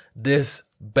hold this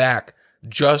back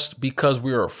just because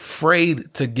we were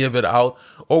afraid to give it out,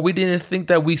 or we didn't think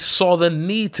that we saw the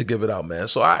need to give it out, man.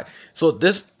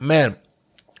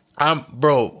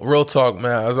 Real talk,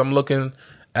 man, as I'm looking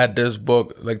at this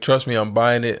book, like, trust me, I'm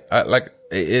buying it.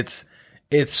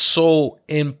 It's so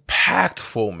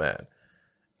impactful, man.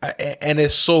 And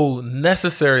it's so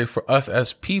necessary for us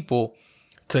as people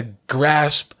to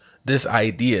grasp this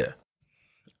idea.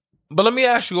 But let me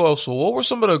ask you also, what were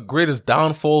some of the greatest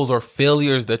downfalls or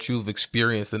failures that you've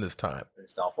experienced in this time?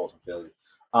 Downfalls and failures.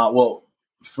 Well,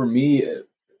 for me,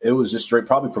 it was just straight,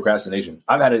 probably procrastination.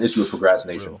 I've had an issue with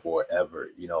procrastination forever,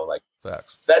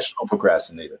 professional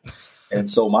procrastinator.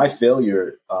 And so my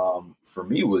failure for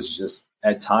me was just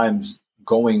at times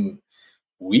going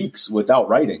weeks without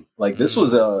writing. Like, this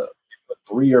was a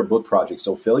 3-year book project.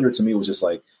 So failure to me was just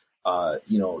like,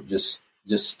 just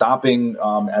just stopping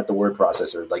at the word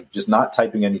processor, like just not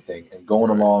typing anything and going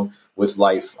along with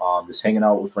life, just hanging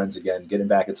out with friends again, getting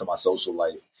back into my social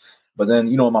life. But then,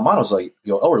 in my mind I was like,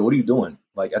 yo, Elroy, what are you doing?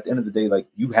 Like at the end of the day, like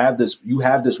you have this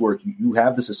work, you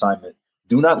have this assignment.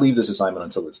 Do not leave this assignment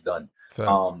until it's done.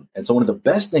 And so one of the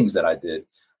best things that I did,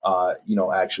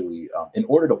 in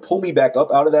order to pull me back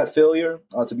up out of that failure,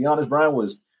 to be honest, Brian,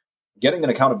 was getting an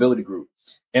accountability group.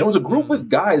 And it was a group with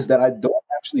guys that I don't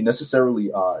actually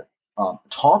necessarily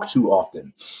talk to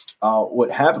often. What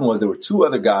happened was there were two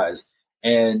other guys,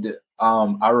 and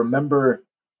I remember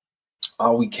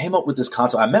we came up with this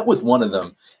concept. I met with one of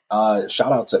them.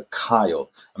 Shout out to Kyle.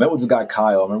 I met with this guy,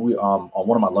 Kyle. I remember we on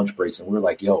one of my lunch breaks, and we were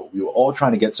like, yo, we were all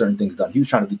trying to get certain things done. He was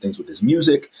trying to do things with his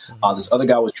music. This other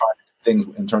guy was trying to do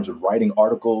things in terms of writing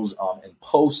articles and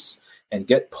posts and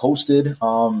get posted,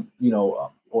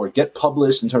 or get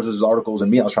published in terms of his articles. And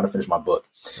me, I was trying to finish my book.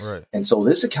 Right. And so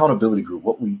this accountability group,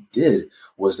 what we did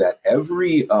was that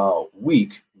every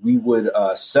week we would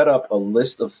set up a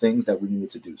list of things that we needed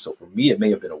to do. So for me, it may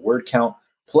have been a word count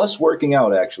plus working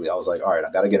out. Actually, I was like, all right,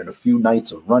 I got to get in a few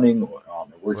nights of running or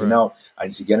working out. I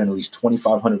need to get in at least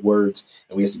 2,500 words,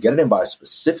 and we have to get it in by a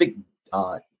specific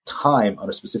time on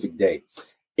a specific day.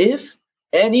 If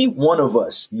any one of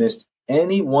us missed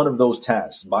any one of those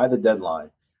tasks by the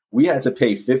deadline, we had to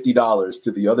pay $50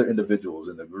 to the other individuals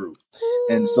in the group.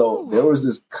 And so there was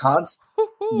this constant,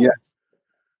 yes,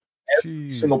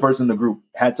 every single person in the group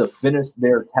had to finish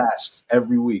their tasks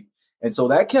every week. And so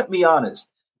that kept me honest.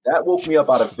 That woke me up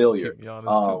out of failure,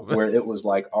 where it was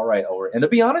like, all right, and to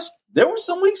be honest, there were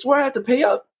some weeks where I had to pay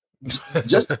up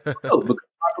just because of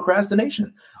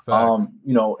procrastination.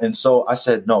 And so I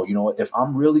said, no, you know what, if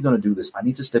I'm really going to do this, I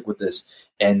need to stick with this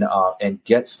and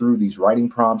get through these writing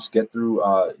prompts, get through,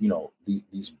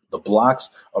 the blocks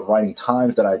of writing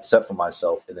times that I'd set for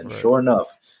myself. And then sure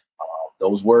enough,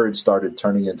 those words started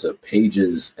turning into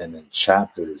pages and then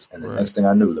chapters. And the next thing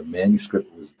I knew, the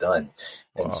manuscript was done.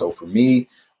 And so for me,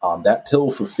 that pill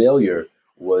for failure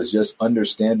was just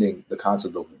understanding the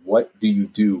concept of what do you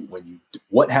do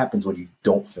what happens when you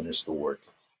don't finish the work.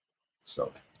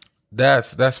 So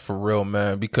that's for real,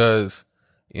 man, because,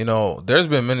 there's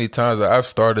been many times that I've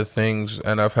started things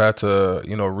and I've had to,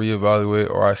 reevaluate,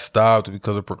 or I stopped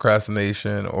because of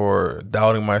procrastination or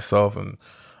doubting myself and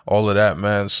all of that,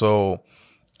 man. So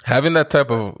having that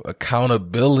type of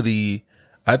accountability,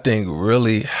 I think,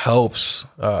 really helps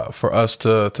for us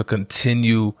to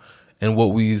continue in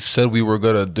what we said we were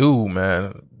gonna do,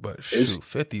 man. But shoot,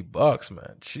 $50,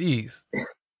 man, jeez.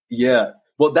 Yeah,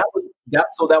 well,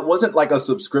 that wasn't like a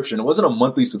subscription. It wasn't a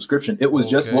monthly subscription. It was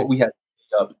just what we had to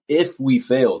pick up if we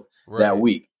failed that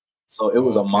week. So it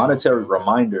was a monetary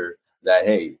reminder that,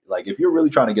 hey, like if you're really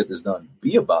trying to get this done,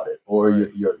 be about it, or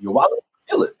your wallet will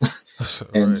feel it.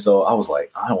 And so I was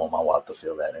like, I don't want my wallet to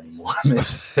feel that anymore, man.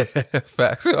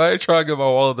 Facts. I ain't trying to get my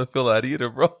wallet to feel that either,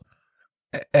 bro.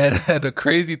 And the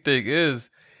crazy thing is,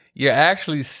 you're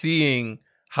actually seeing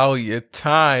how your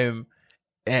time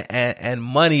and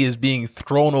money is being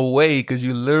thrown away because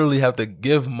you literally have to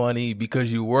give money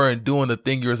because you weren't doing the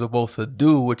thing you're supposed to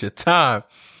do with your time.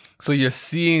 So you're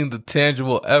seeing the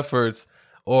tangible efforts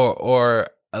or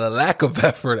a lack of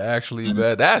effort, actually,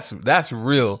 man. That's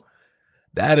real.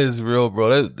 That is real,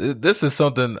 bro. This is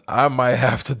something I might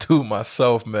have to do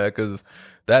myself, man, because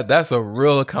that's a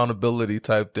real accountability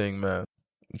type thing, man.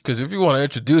 Because if you want to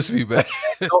introduce me, man.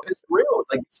 No, it's real.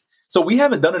 Like, so we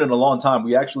haven't done it in a long time.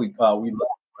 We actually, we're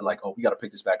like, oh, we got to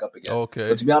pick this back up again. Okay.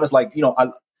 But to be honest, like,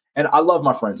 I love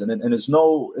my friends, and it's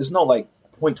no like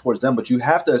point towards them, but you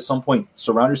have to at some point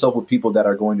surround yourself with people that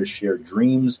are going to share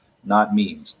dreams, not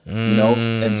memes,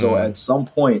 And so at some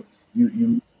point you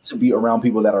need to be around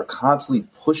people that are constantly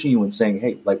pushing you and saying,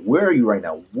 hey, like, where are you right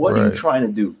now? What are you trying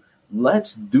to do?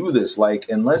 Let's do this. Like,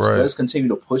 and let's continue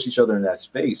to push each other in that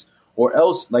space. Or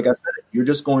else, like I said, you're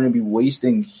just going to be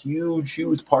wasting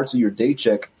huge parts of your day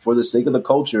check for the sake of the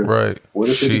culture, for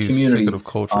the sake of the community, of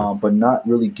culture. But not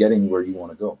really getting where you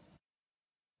want to go.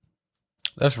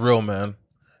 That's real, man.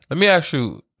 Let me ask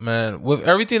you, man, with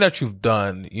everything that you've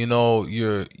done,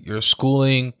 your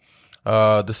schooling,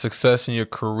 the success in your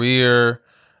career,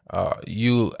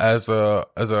 you as a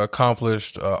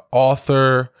accomplished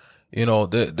author,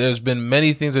 there's been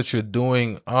many things that you're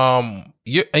doing.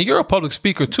 You're a public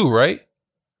speaker too, right?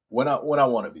 When I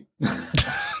want to be.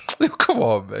 Come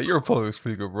on, man. You're a public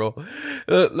speaker, bro.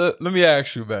 Let me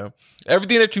ask you, man.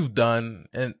 Everything that you've done,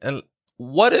 and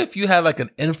what if you had like an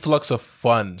influx of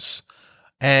funds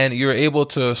and you're able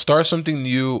to start something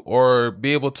new or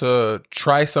be able to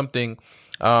try something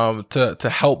to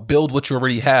help build what you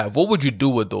already have? What would you do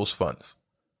with those funds?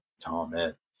 Oh,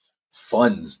 man.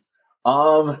 Funds.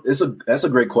 That's a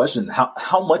great question.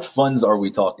 How much funds are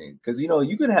we talking? Because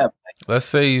you can have. Let's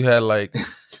say you had like,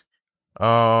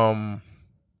 um,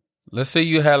 let's say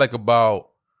you had like about,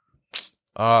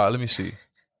 let me see.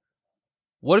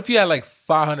 What if you had like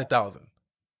 500,000?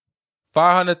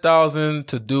 500,000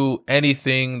 to do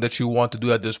anything that you want to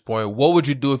do at this point. What would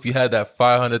you do if you had that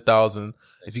 500,000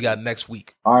 if you got next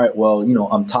week? All right. Well,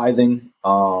 I'm tithing.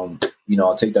 I'll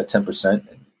take that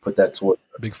 10% and put that toward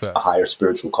Big fat. a higher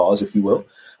spiritual cause, if you will.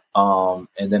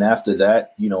 And then after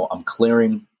that, I'm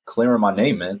clearing my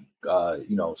name, man.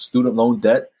 Student loan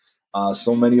debt.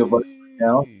 So many of us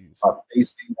now are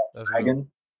facing that dragon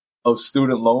of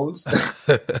student loans.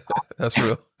 That's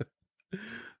real.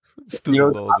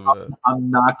 Student loans, man.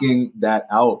 I'm knocking that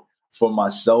out for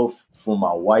myself, for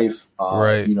my wife,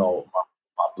 right. My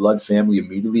blood family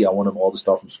immediately. I want them all to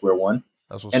start from square one.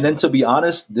 And then, to be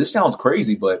honest, this sounds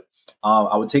crazy, but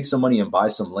I would take some money and buy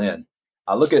some land.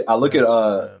 I look at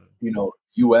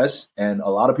U.S. and a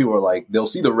lot of people are like, they'll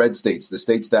see the red states, the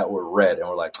states that were red, and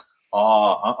we're like,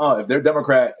 if they're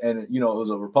Democrat and it was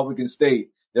a Republican state,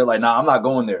 they're like, nah, I'm not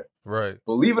going there. Right.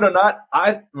 Believe it or not,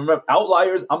 I remember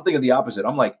outliers. I'm thinking the opposite.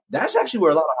 I'm like, that's actually where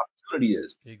a lot of opportunity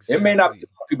is. Exactly. There may not be a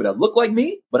lot of people that look like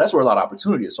me, but that's where a lot of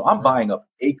opportunity is. So I'm buying up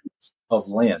acres of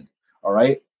land. All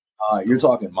right. You're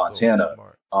talking Montana.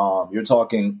 You're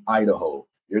talking Idaho.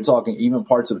 You're talking even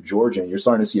parts of Georgia. And you're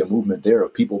starting to see a movement there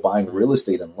of people buying real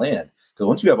estate and land. Because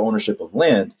once you have ownership of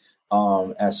land,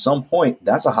 at some point,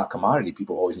 that's a hot commodity.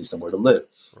 People always need somewhere to live.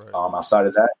 Right. Outside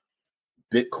of that,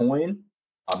 Bitcoin.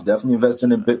 I'm definitely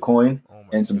investing in Bitcoin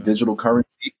and some digital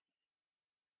currency.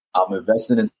 I'm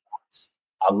investing in stocks.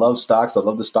 I love stocks. I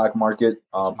love the stock market.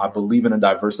 I believe in a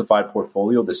diversified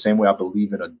portfolio the same way I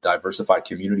believe in a diversified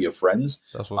community of friends.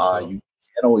 That's what's you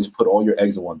can't always put all your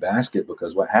eggs in one basket,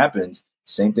 because what happens,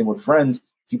 same thing with friends,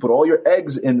 if you put all your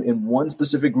eggs in one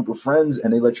specific group of friends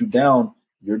and they let you down,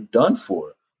 you're done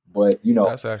for. But,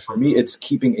 for me, it's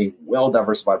keeping a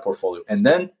well-diversified portfolio. And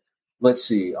then, let's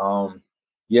see,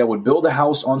 would build a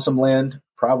house on some land,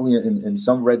 probably in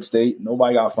some red state.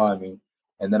 Nobody got to find me.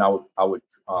 And then I would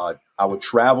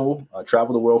travel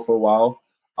the world for a while.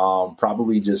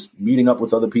 Probably just meeting up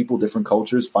with other people, different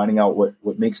cultures, finding out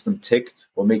what makes them tick,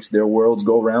 what makes their worlds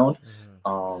go round.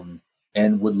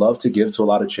 And would love to give to a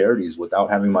lot of charities without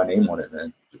having my name on it,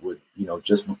 man.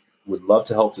 Would love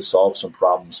to help to solve some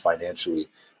problems financially,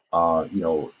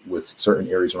 with certain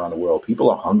areas around the world. People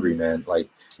are hungry, man. Like,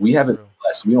 we haven't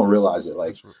blessed. We don't realize it.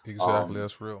 Like,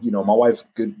 that's real. My wife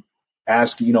could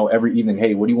ask, every evening,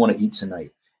 hey, what do you want to eat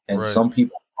tonight? And some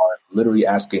people are literally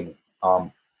asking,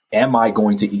 am I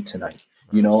going to eat tonight?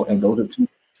 And those are two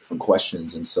different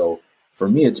questions. And so for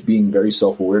me, it's being very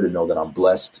self-aware to know that I'm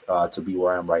blessed to be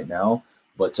where I am right now,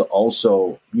 but to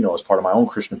also, as part of my own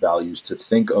Christian values, to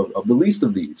think of the least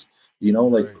of these,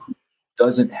 who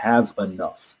doesn't have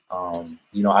enough.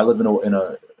 I live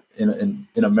in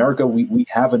America, we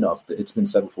have enough. It's been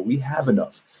said before, we have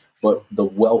enough, but the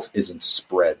wealth isn't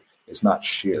spread. It's not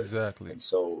shared. Exactly. And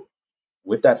so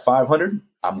with that 500,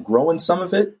 I'm growing some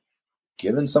of it,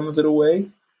 giving some of it away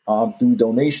through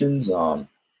donations,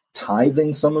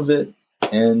 tithing some of it.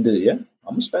 And I'm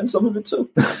going to spend some of it too.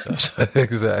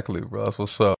 Exactly, bro. That's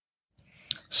what's up.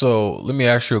 So let me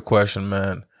ask you a question,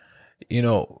 man.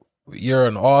 You're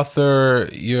an author,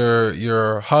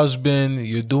 you're a husband,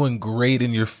 you're doing great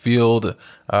in your field.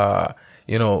 You're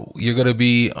going to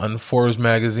be on Forbes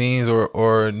magazines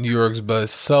or New York's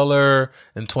bestseller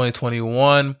in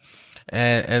 2021.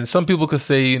 And some people could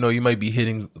say, you might be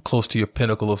hitting close to your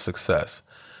pinnacle of success.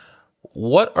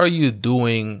 What are you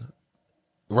doing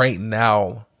right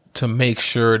now to make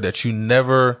sure that you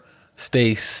never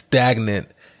stay stagnant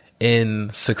in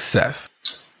success?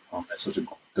 That's such a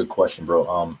good question,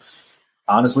 bro.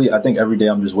 Honestly, I think every day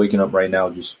I'm just waking up right now,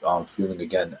 just feeling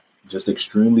again, just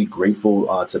extremely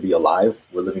grateful to be alive.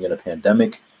 We're living in a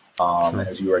pandemic,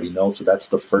 as you already know. So that's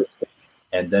the first thing.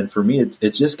 And then for me,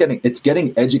 it's just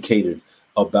getting educated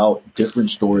about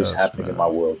different stories happening in my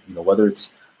world. Whether it's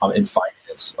in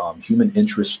finance, human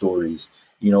interest stories.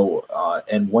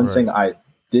 And one thing I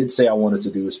did say I wanted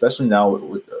to do, especially now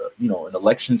with an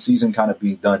election season kind of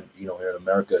being done, here in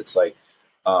America, it's like,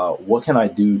 what can I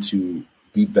do to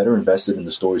be better invested in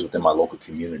the stories within my local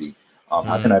community?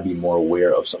 How can I be more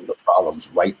aware of some of the problems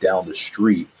right down the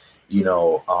street?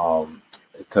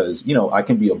 Because, I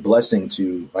can be a blessing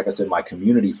to, like I said, my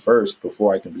community first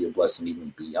before I can be a blessing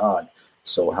even beyond.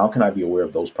 So how can I be aware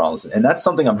of those problems? And that's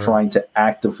something I'm trying to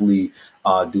actively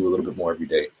do a little bit more every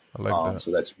day. I like that.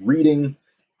 So that's reading,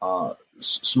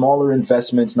 smaller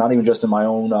investments, not even just in my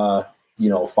own,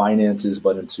 finances,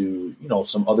 but into,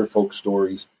 some other folks'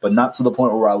 stories, but not to the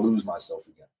point where I lose myself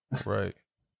again. Right.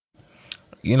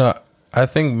 You know, I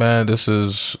think, man, this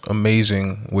is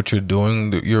amazing what you're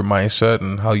doing, your mindset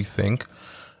and how you think.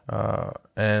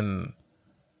 And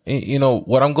you know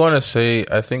what I'm going to say.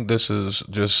 I think this is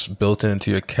just built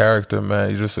into your character,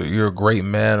 man. You're a great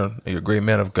man. You're a great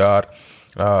man of God.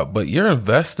 But you're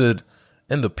invested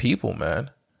in the people,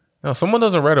 man. Now, someone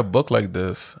doesn't write a book like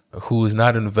this who is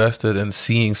not invested in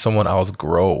seeing someone else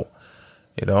grow.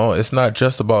 You know, it's not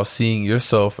just about seeing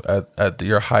yourself at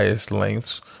your highest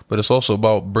lengths, but it's also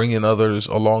about bringing others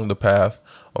along the path,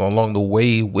 along the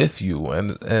way with you.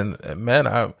 And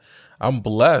man, I'm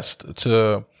blessed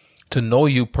to know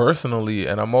you personally,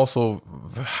 and I'm also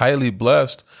highly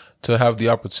blessed to have the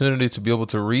opportunity to be able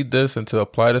to read this and to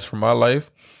apply this for my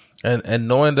life, and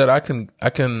knowing that I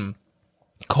can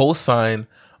co-sign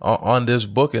on this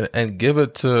book and give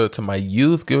it to my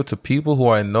youth, give it to people who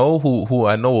I know who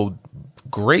I know will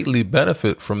greatly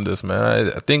benefit from this,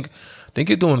 man. I think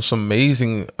you're doing some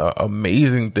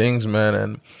amazing things,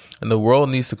 man, and the world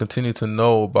needs to continue to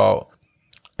know about,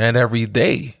 and every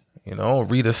day, you know,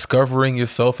 rediscovering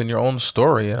yourself in your own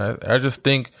story. And I just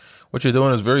think what you're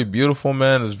doing is very beautiful,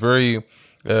 man. It's very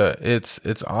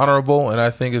it's honorable, and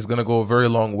I think it's gonna go a very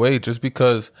long way, just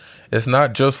because it's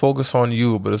not just focused on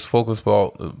you, but it's focused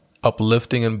about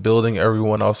uplifting and building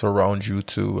everyone else around you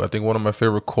too. I think one of my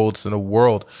favorite quotes in the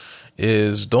world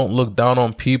is "Don't look down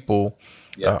on people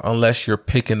unless you're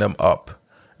picking them up,"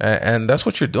 and that's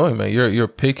what you're doing, man. You're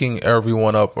picking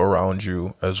everyone up around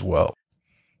you as well.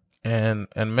 And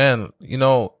man, you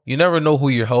know, you never know who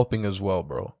you're helping as well,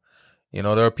 bro. You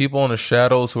know, there are people in the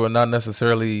shadows who are not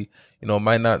necessarily, you know,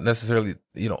 might not necessarily,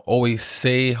 you know, always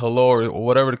say hello or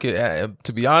whatever the case.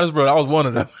 To be honest, bro, I was one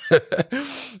of them.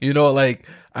 You know, like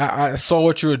I saw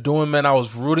what you were doing, man. I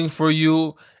was rooting for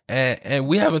you, and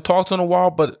we haven't talked in a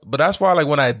while, but that's why, like,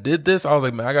 when I did this, I was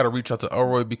like, man, I got to reach out to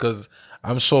Elroy, because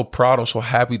I'm so proud. I'm so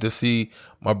happy to see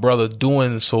my brother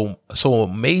doing so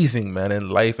amazing, man, in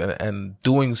life, and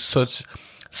doing such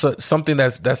something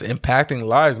that's impacting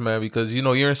lives, man, because, you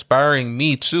know, you're inspiring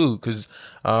me too, because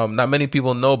not many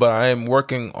people know, but I am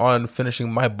working on finishing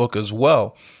my book as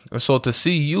well. And so to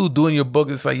see you doing your book,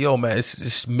 it's like, yo, man,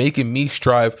 it's making me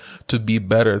strive to be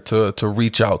better, to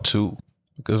reach out to,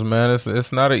 because, man,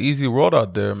 it's not an easy world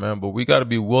out there, man, but we got to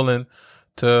be willing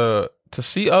to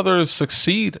see others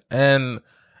succeed and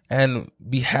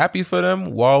be happy for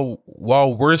them while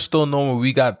we're still knowing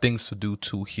we got things to do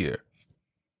too here.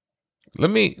 Let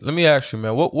me ask you,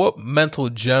 man, what mental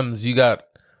gems you got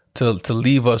to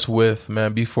leave us with,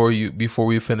 man, before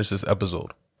we finish this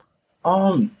episode?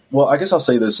 Well, I guess I'll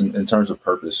say this in terms of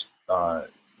purpose.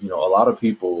 You know, a lot of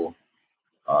people,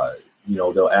 you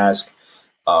know, they'll ask,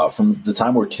 from the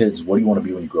time we're kids, what do you want to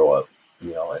be when you grow up?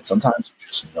 You know, and sometimes you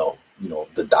just know. You know,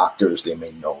 the doctors, they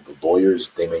may know. The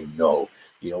lawyers, they may know.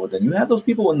 You know, but then you have those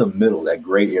people in the middle, that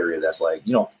gray area that's like,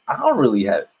 you know, I don't really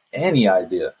have any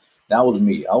idea. That was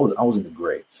me. I was in the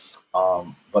gray.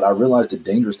 But I realized the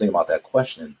dangerous thing about that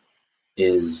question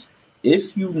is,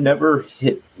 if you never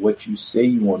hit what you say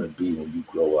you want to be when you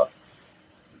grow up,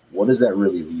 what does that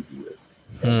really leave you with?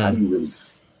 And how do you really feel?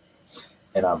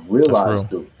 And I've realized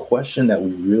the question that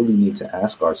we really need to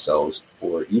ask ourselves,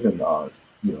 or even,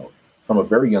 you know, from a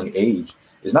very young age,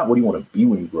 is not what do you want to be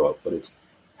when you grow up, but it's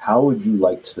how would you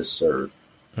like to serve?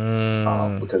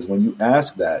 Because when you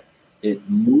ask that, it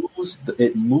moves the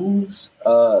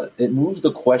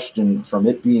question from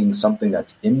it being something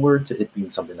that's inward to it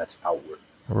being something that's outward.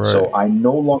 Right. So I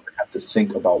no longer have to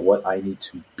think about what I need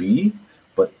to be,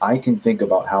 but I can think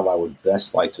about how I would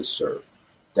best like to serve.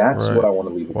 That's what I want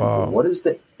to leave with people. What is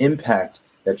the impact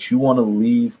that you want to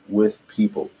leave with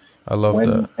people? I love when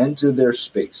that. You enter their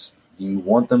space, do you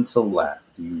want them to laugh?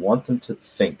 Do you want them to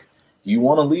think? Do you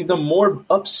want to leave them more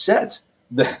upset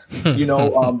than, you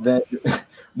know,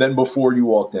 than before you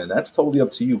walked in? That's totally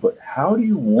up to you. But how do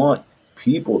you want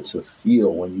people to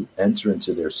feel when you enter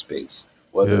into their space?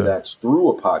 Whether that's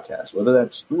through a podcast, whether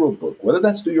that's through a book, whether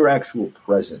that's through your actual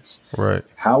presence. Right.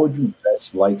 How would you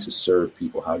best like to serve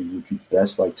people? How would you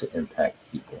best like to impact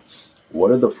people?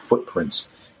 What are the footprints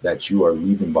that you are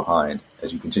leaving behind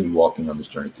as you continue walking on this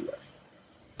journey through life?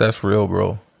 That's real,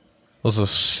 bro. Those are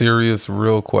serious,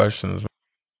 real questions.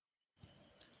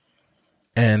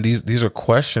 And these are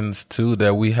questions too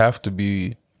that we have to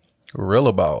be real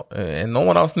about, and no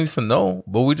one else needs to know,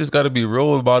 but we just got to be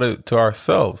real about it to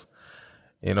ourselves.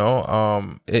 You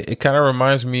know, it kind of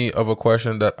reminds me of a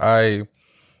question that I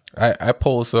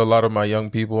pose to a lot of my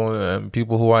young people and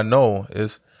people who I know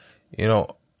is, you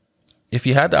know, if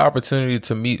you had the opportunity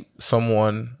to meet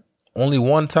someone only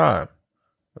one time,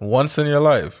 once in your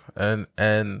life,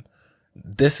 and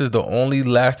this is the only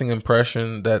lasting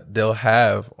impression that they'll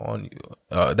have on you,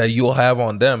 that you'll have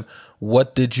on them.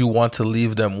 What did you want to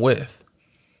leave them with?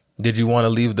 Did you want to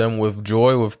leave them with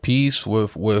joy, with peace,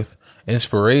 with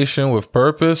inspiration, with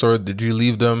purpose, or did you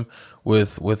leave them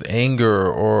with anger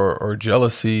or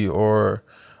jealousy or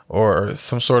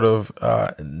some sort of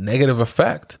negative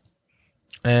effect?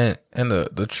 And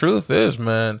the truth is,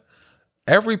 man,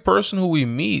 every person who we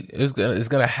meet is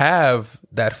gonna have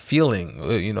that feeling,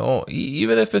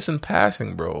 even if it's in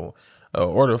passing, bro,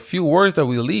 or the few words that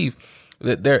we leave.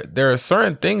 That there are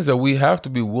certain things that we have to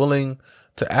be willing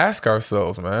to ask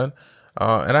ourselves, man.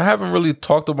 And I haven't really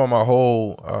talked about my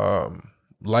whole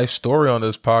life story on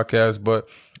this podcast, but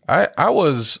I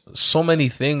was so many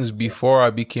things before I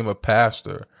became a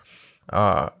pastor.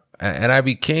 And I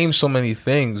became so many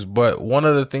things, but one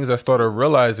of the things I started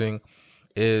realizing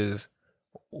is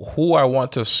who I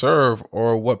want to serve,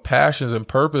 or what passions and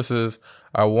purposes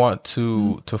I want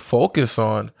to focus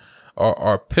on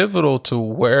are pivotal to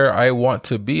where I want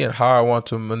to be and how I want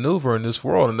to maneuver in this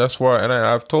world. And that's why, and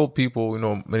I've told people,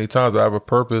 many times, I have a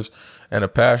purpose and a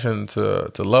passion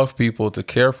to love people, to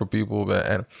care for people.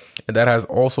 And that has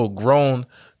also grown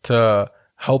to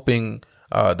helping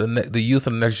the youth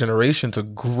and the next generation to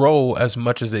grow as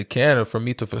much as they can, and for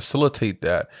me to facilitate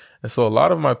that. And so a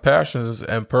lot of my passions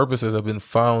and purposes have been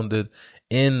founded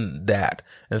in that.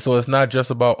 And so it's not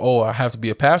just about, I have to be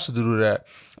a pastor to do that,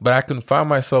 but I can find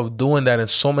myself doing that in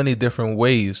so many different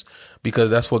ways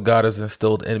because that's what God has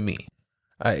instilled in me.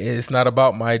 It's not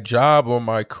about my job or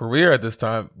my career at this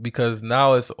time, because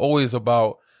now it's always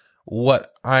about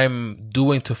what I'm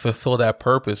doing to fulfill that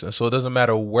purpose. And so it doesn't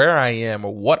matter where I am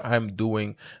or what I'm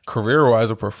doing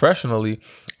career-wise or professionally,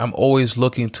 I'm always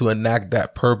looking to enact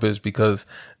that purpose because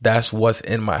that's what's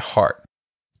in my heart.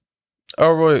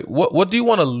 All right, what do you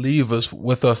want to leave us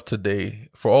with us today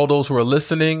for all those who are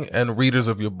listening and readers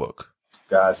of your book?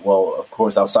 Guys, well, of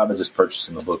course, outside of just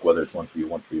purchasing the book, whether it's one for you,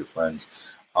 one for your friends,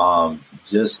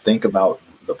 just think about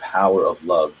the power of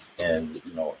love and,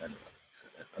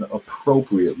 an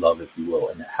appropriate love, if you will,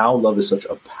 and how love is such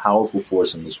a powerful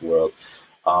force in this world.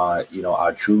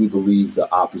 I truly believe the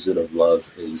opposite of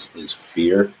love is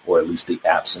fear, or at least the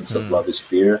absence of love is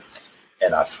fear.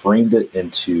 And I framed it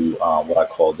into what I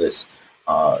call this.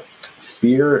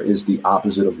 Fear is the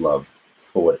opposite of love.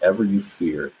 For whatever you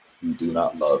fear, you do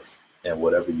not love. And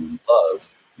whatever you love,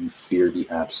 you fear the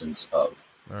absence of.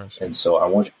 Nice. And so I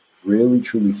want you to really,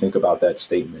 truly think about that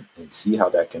statement and see how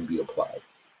that can be applied.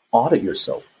 Audit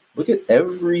yourself. Look at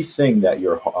everything that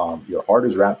your heart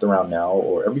is wrapped around now,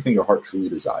 or everything your heart truly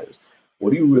desires.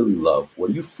 What do you really love? What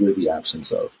do you fear the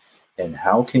absence of? And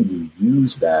how can you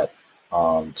use that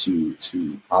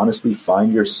to honestly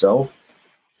find yourself,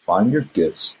 find your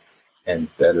gifts, and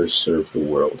better serve the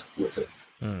world with it?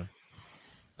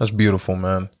 That's beautiful,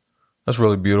 man. That's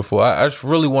really beautiful. I just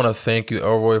really want to thank you,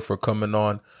 Elroy, for coming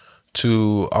on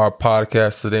to our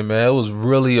podcast today, man. It was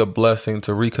really a blessing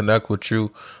to reconnect with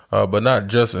you, but not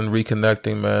just in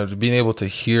reconnecting, man. Just being able to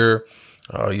hear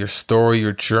your story,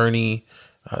 your journey,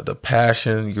 the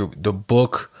passion, the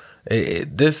book.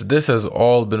 This has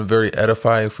all been very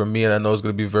edifying for me, and I know it's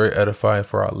going to be very edifying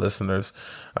for our listeners.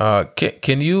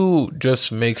 Can you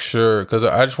just make sure, because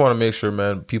I just want to make sure,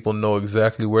 man, people know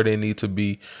exactly where they need to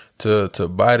be to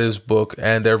buy this book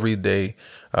and every day.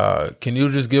 Can you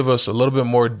just give us a little bit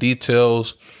more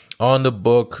details on the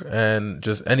book and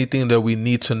just anything that we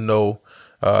need to know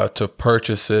to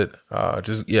purchase it?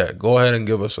 Go ahead and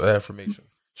give us that information.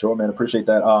 Sure, man. Appreciate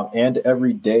that. And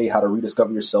Every Day, How to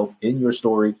Rediscover Yourself in Your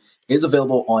Story is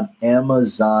available on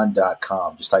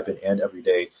Amazon.com. Just type in And Every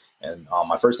Day. And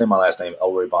my first name, my last name,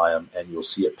 Elroy Byam, and you'll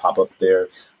see it pop up there.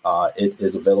 It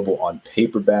is available on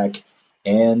paperback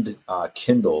and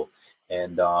Kindle.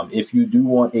 And if you do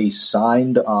want a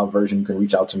signed version, you can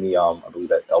reach out to me, I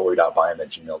believe at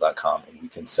elroy.byam@gmail.com, and we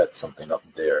can set something up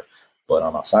there. But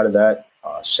outside of that,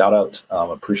 shout out,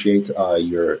 appreciate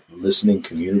your listening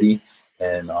community,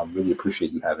 and really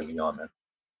appreciate you having me on, man.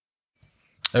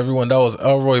 Everyone, that was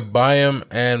Elroy Byam,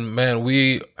 and man,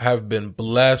 we have been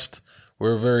blessed.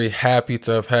 We're very happy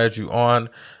to have had you on.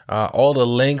 All the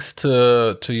links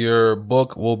to your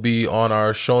book will be on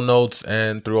our show notes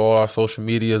and through all our social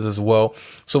medias as well.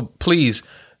 So please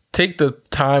take the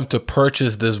time to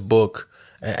purchase this book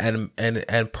and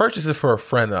purchase it for a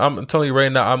friend. I'm telling you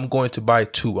right now, I'm going to buy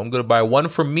two. I'm going to buy one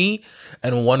for me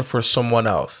and one for someone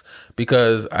else,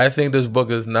 because I think this book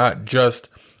is not just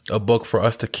a book for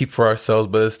us to keep for ourselves,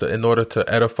 but it's in order to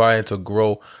edify and to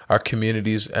grow our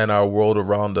communities and our world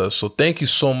around us. So thank you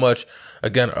so much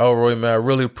again, Elroy, man. I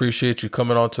really appreciate you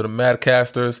coming on to the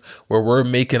Madcasters, where we're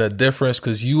making a difference,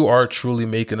 because you are truly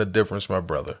making a difference, my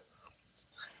brother.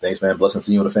 Thanks, man. Blessings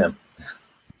to you and the fam.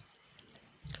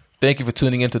 Thank you for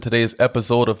tuning into today's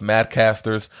episode of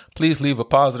Madcasters. Please leave a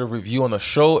positive review on the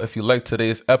show if you like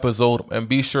today's episode, and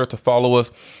be sure to follow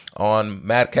us on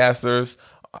Madcasters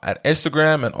at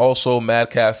Instagram and also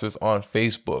Madcasters on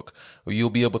Facebook, where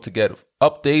you'll be able to get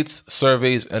updates,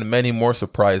 surveys, and many more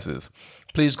surprises.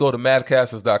 Please go to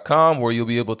madcasters.com, where you'll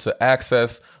be able to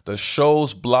access the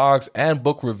shows, blogs, and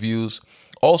book reviews,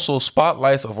 also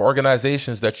spotlights of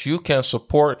organizations that you can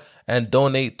support and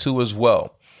donate to as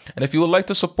well. And if you would like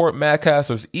to support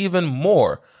Madcasters even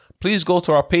more, please go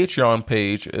to our Patreon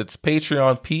page. It's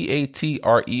Patreon,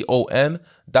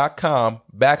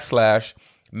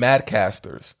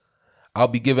 patreon.com/Madcasters. I'll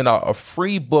be giving out a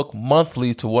free book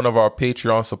monthly to one of our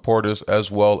Patreon supporters as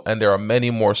well. And there are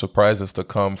many more surprises to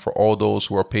come for all those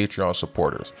who are Patreon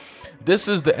supporters. This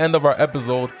is the end of our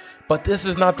episode, but this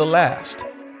is not the last.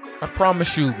 I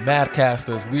promise you,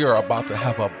 Madcasters, we are about to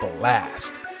have a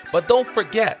blast. But don't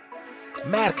forget,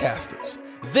 Madcasters,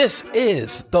 this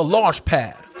is the launch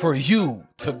pad for you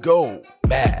to go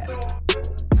mad.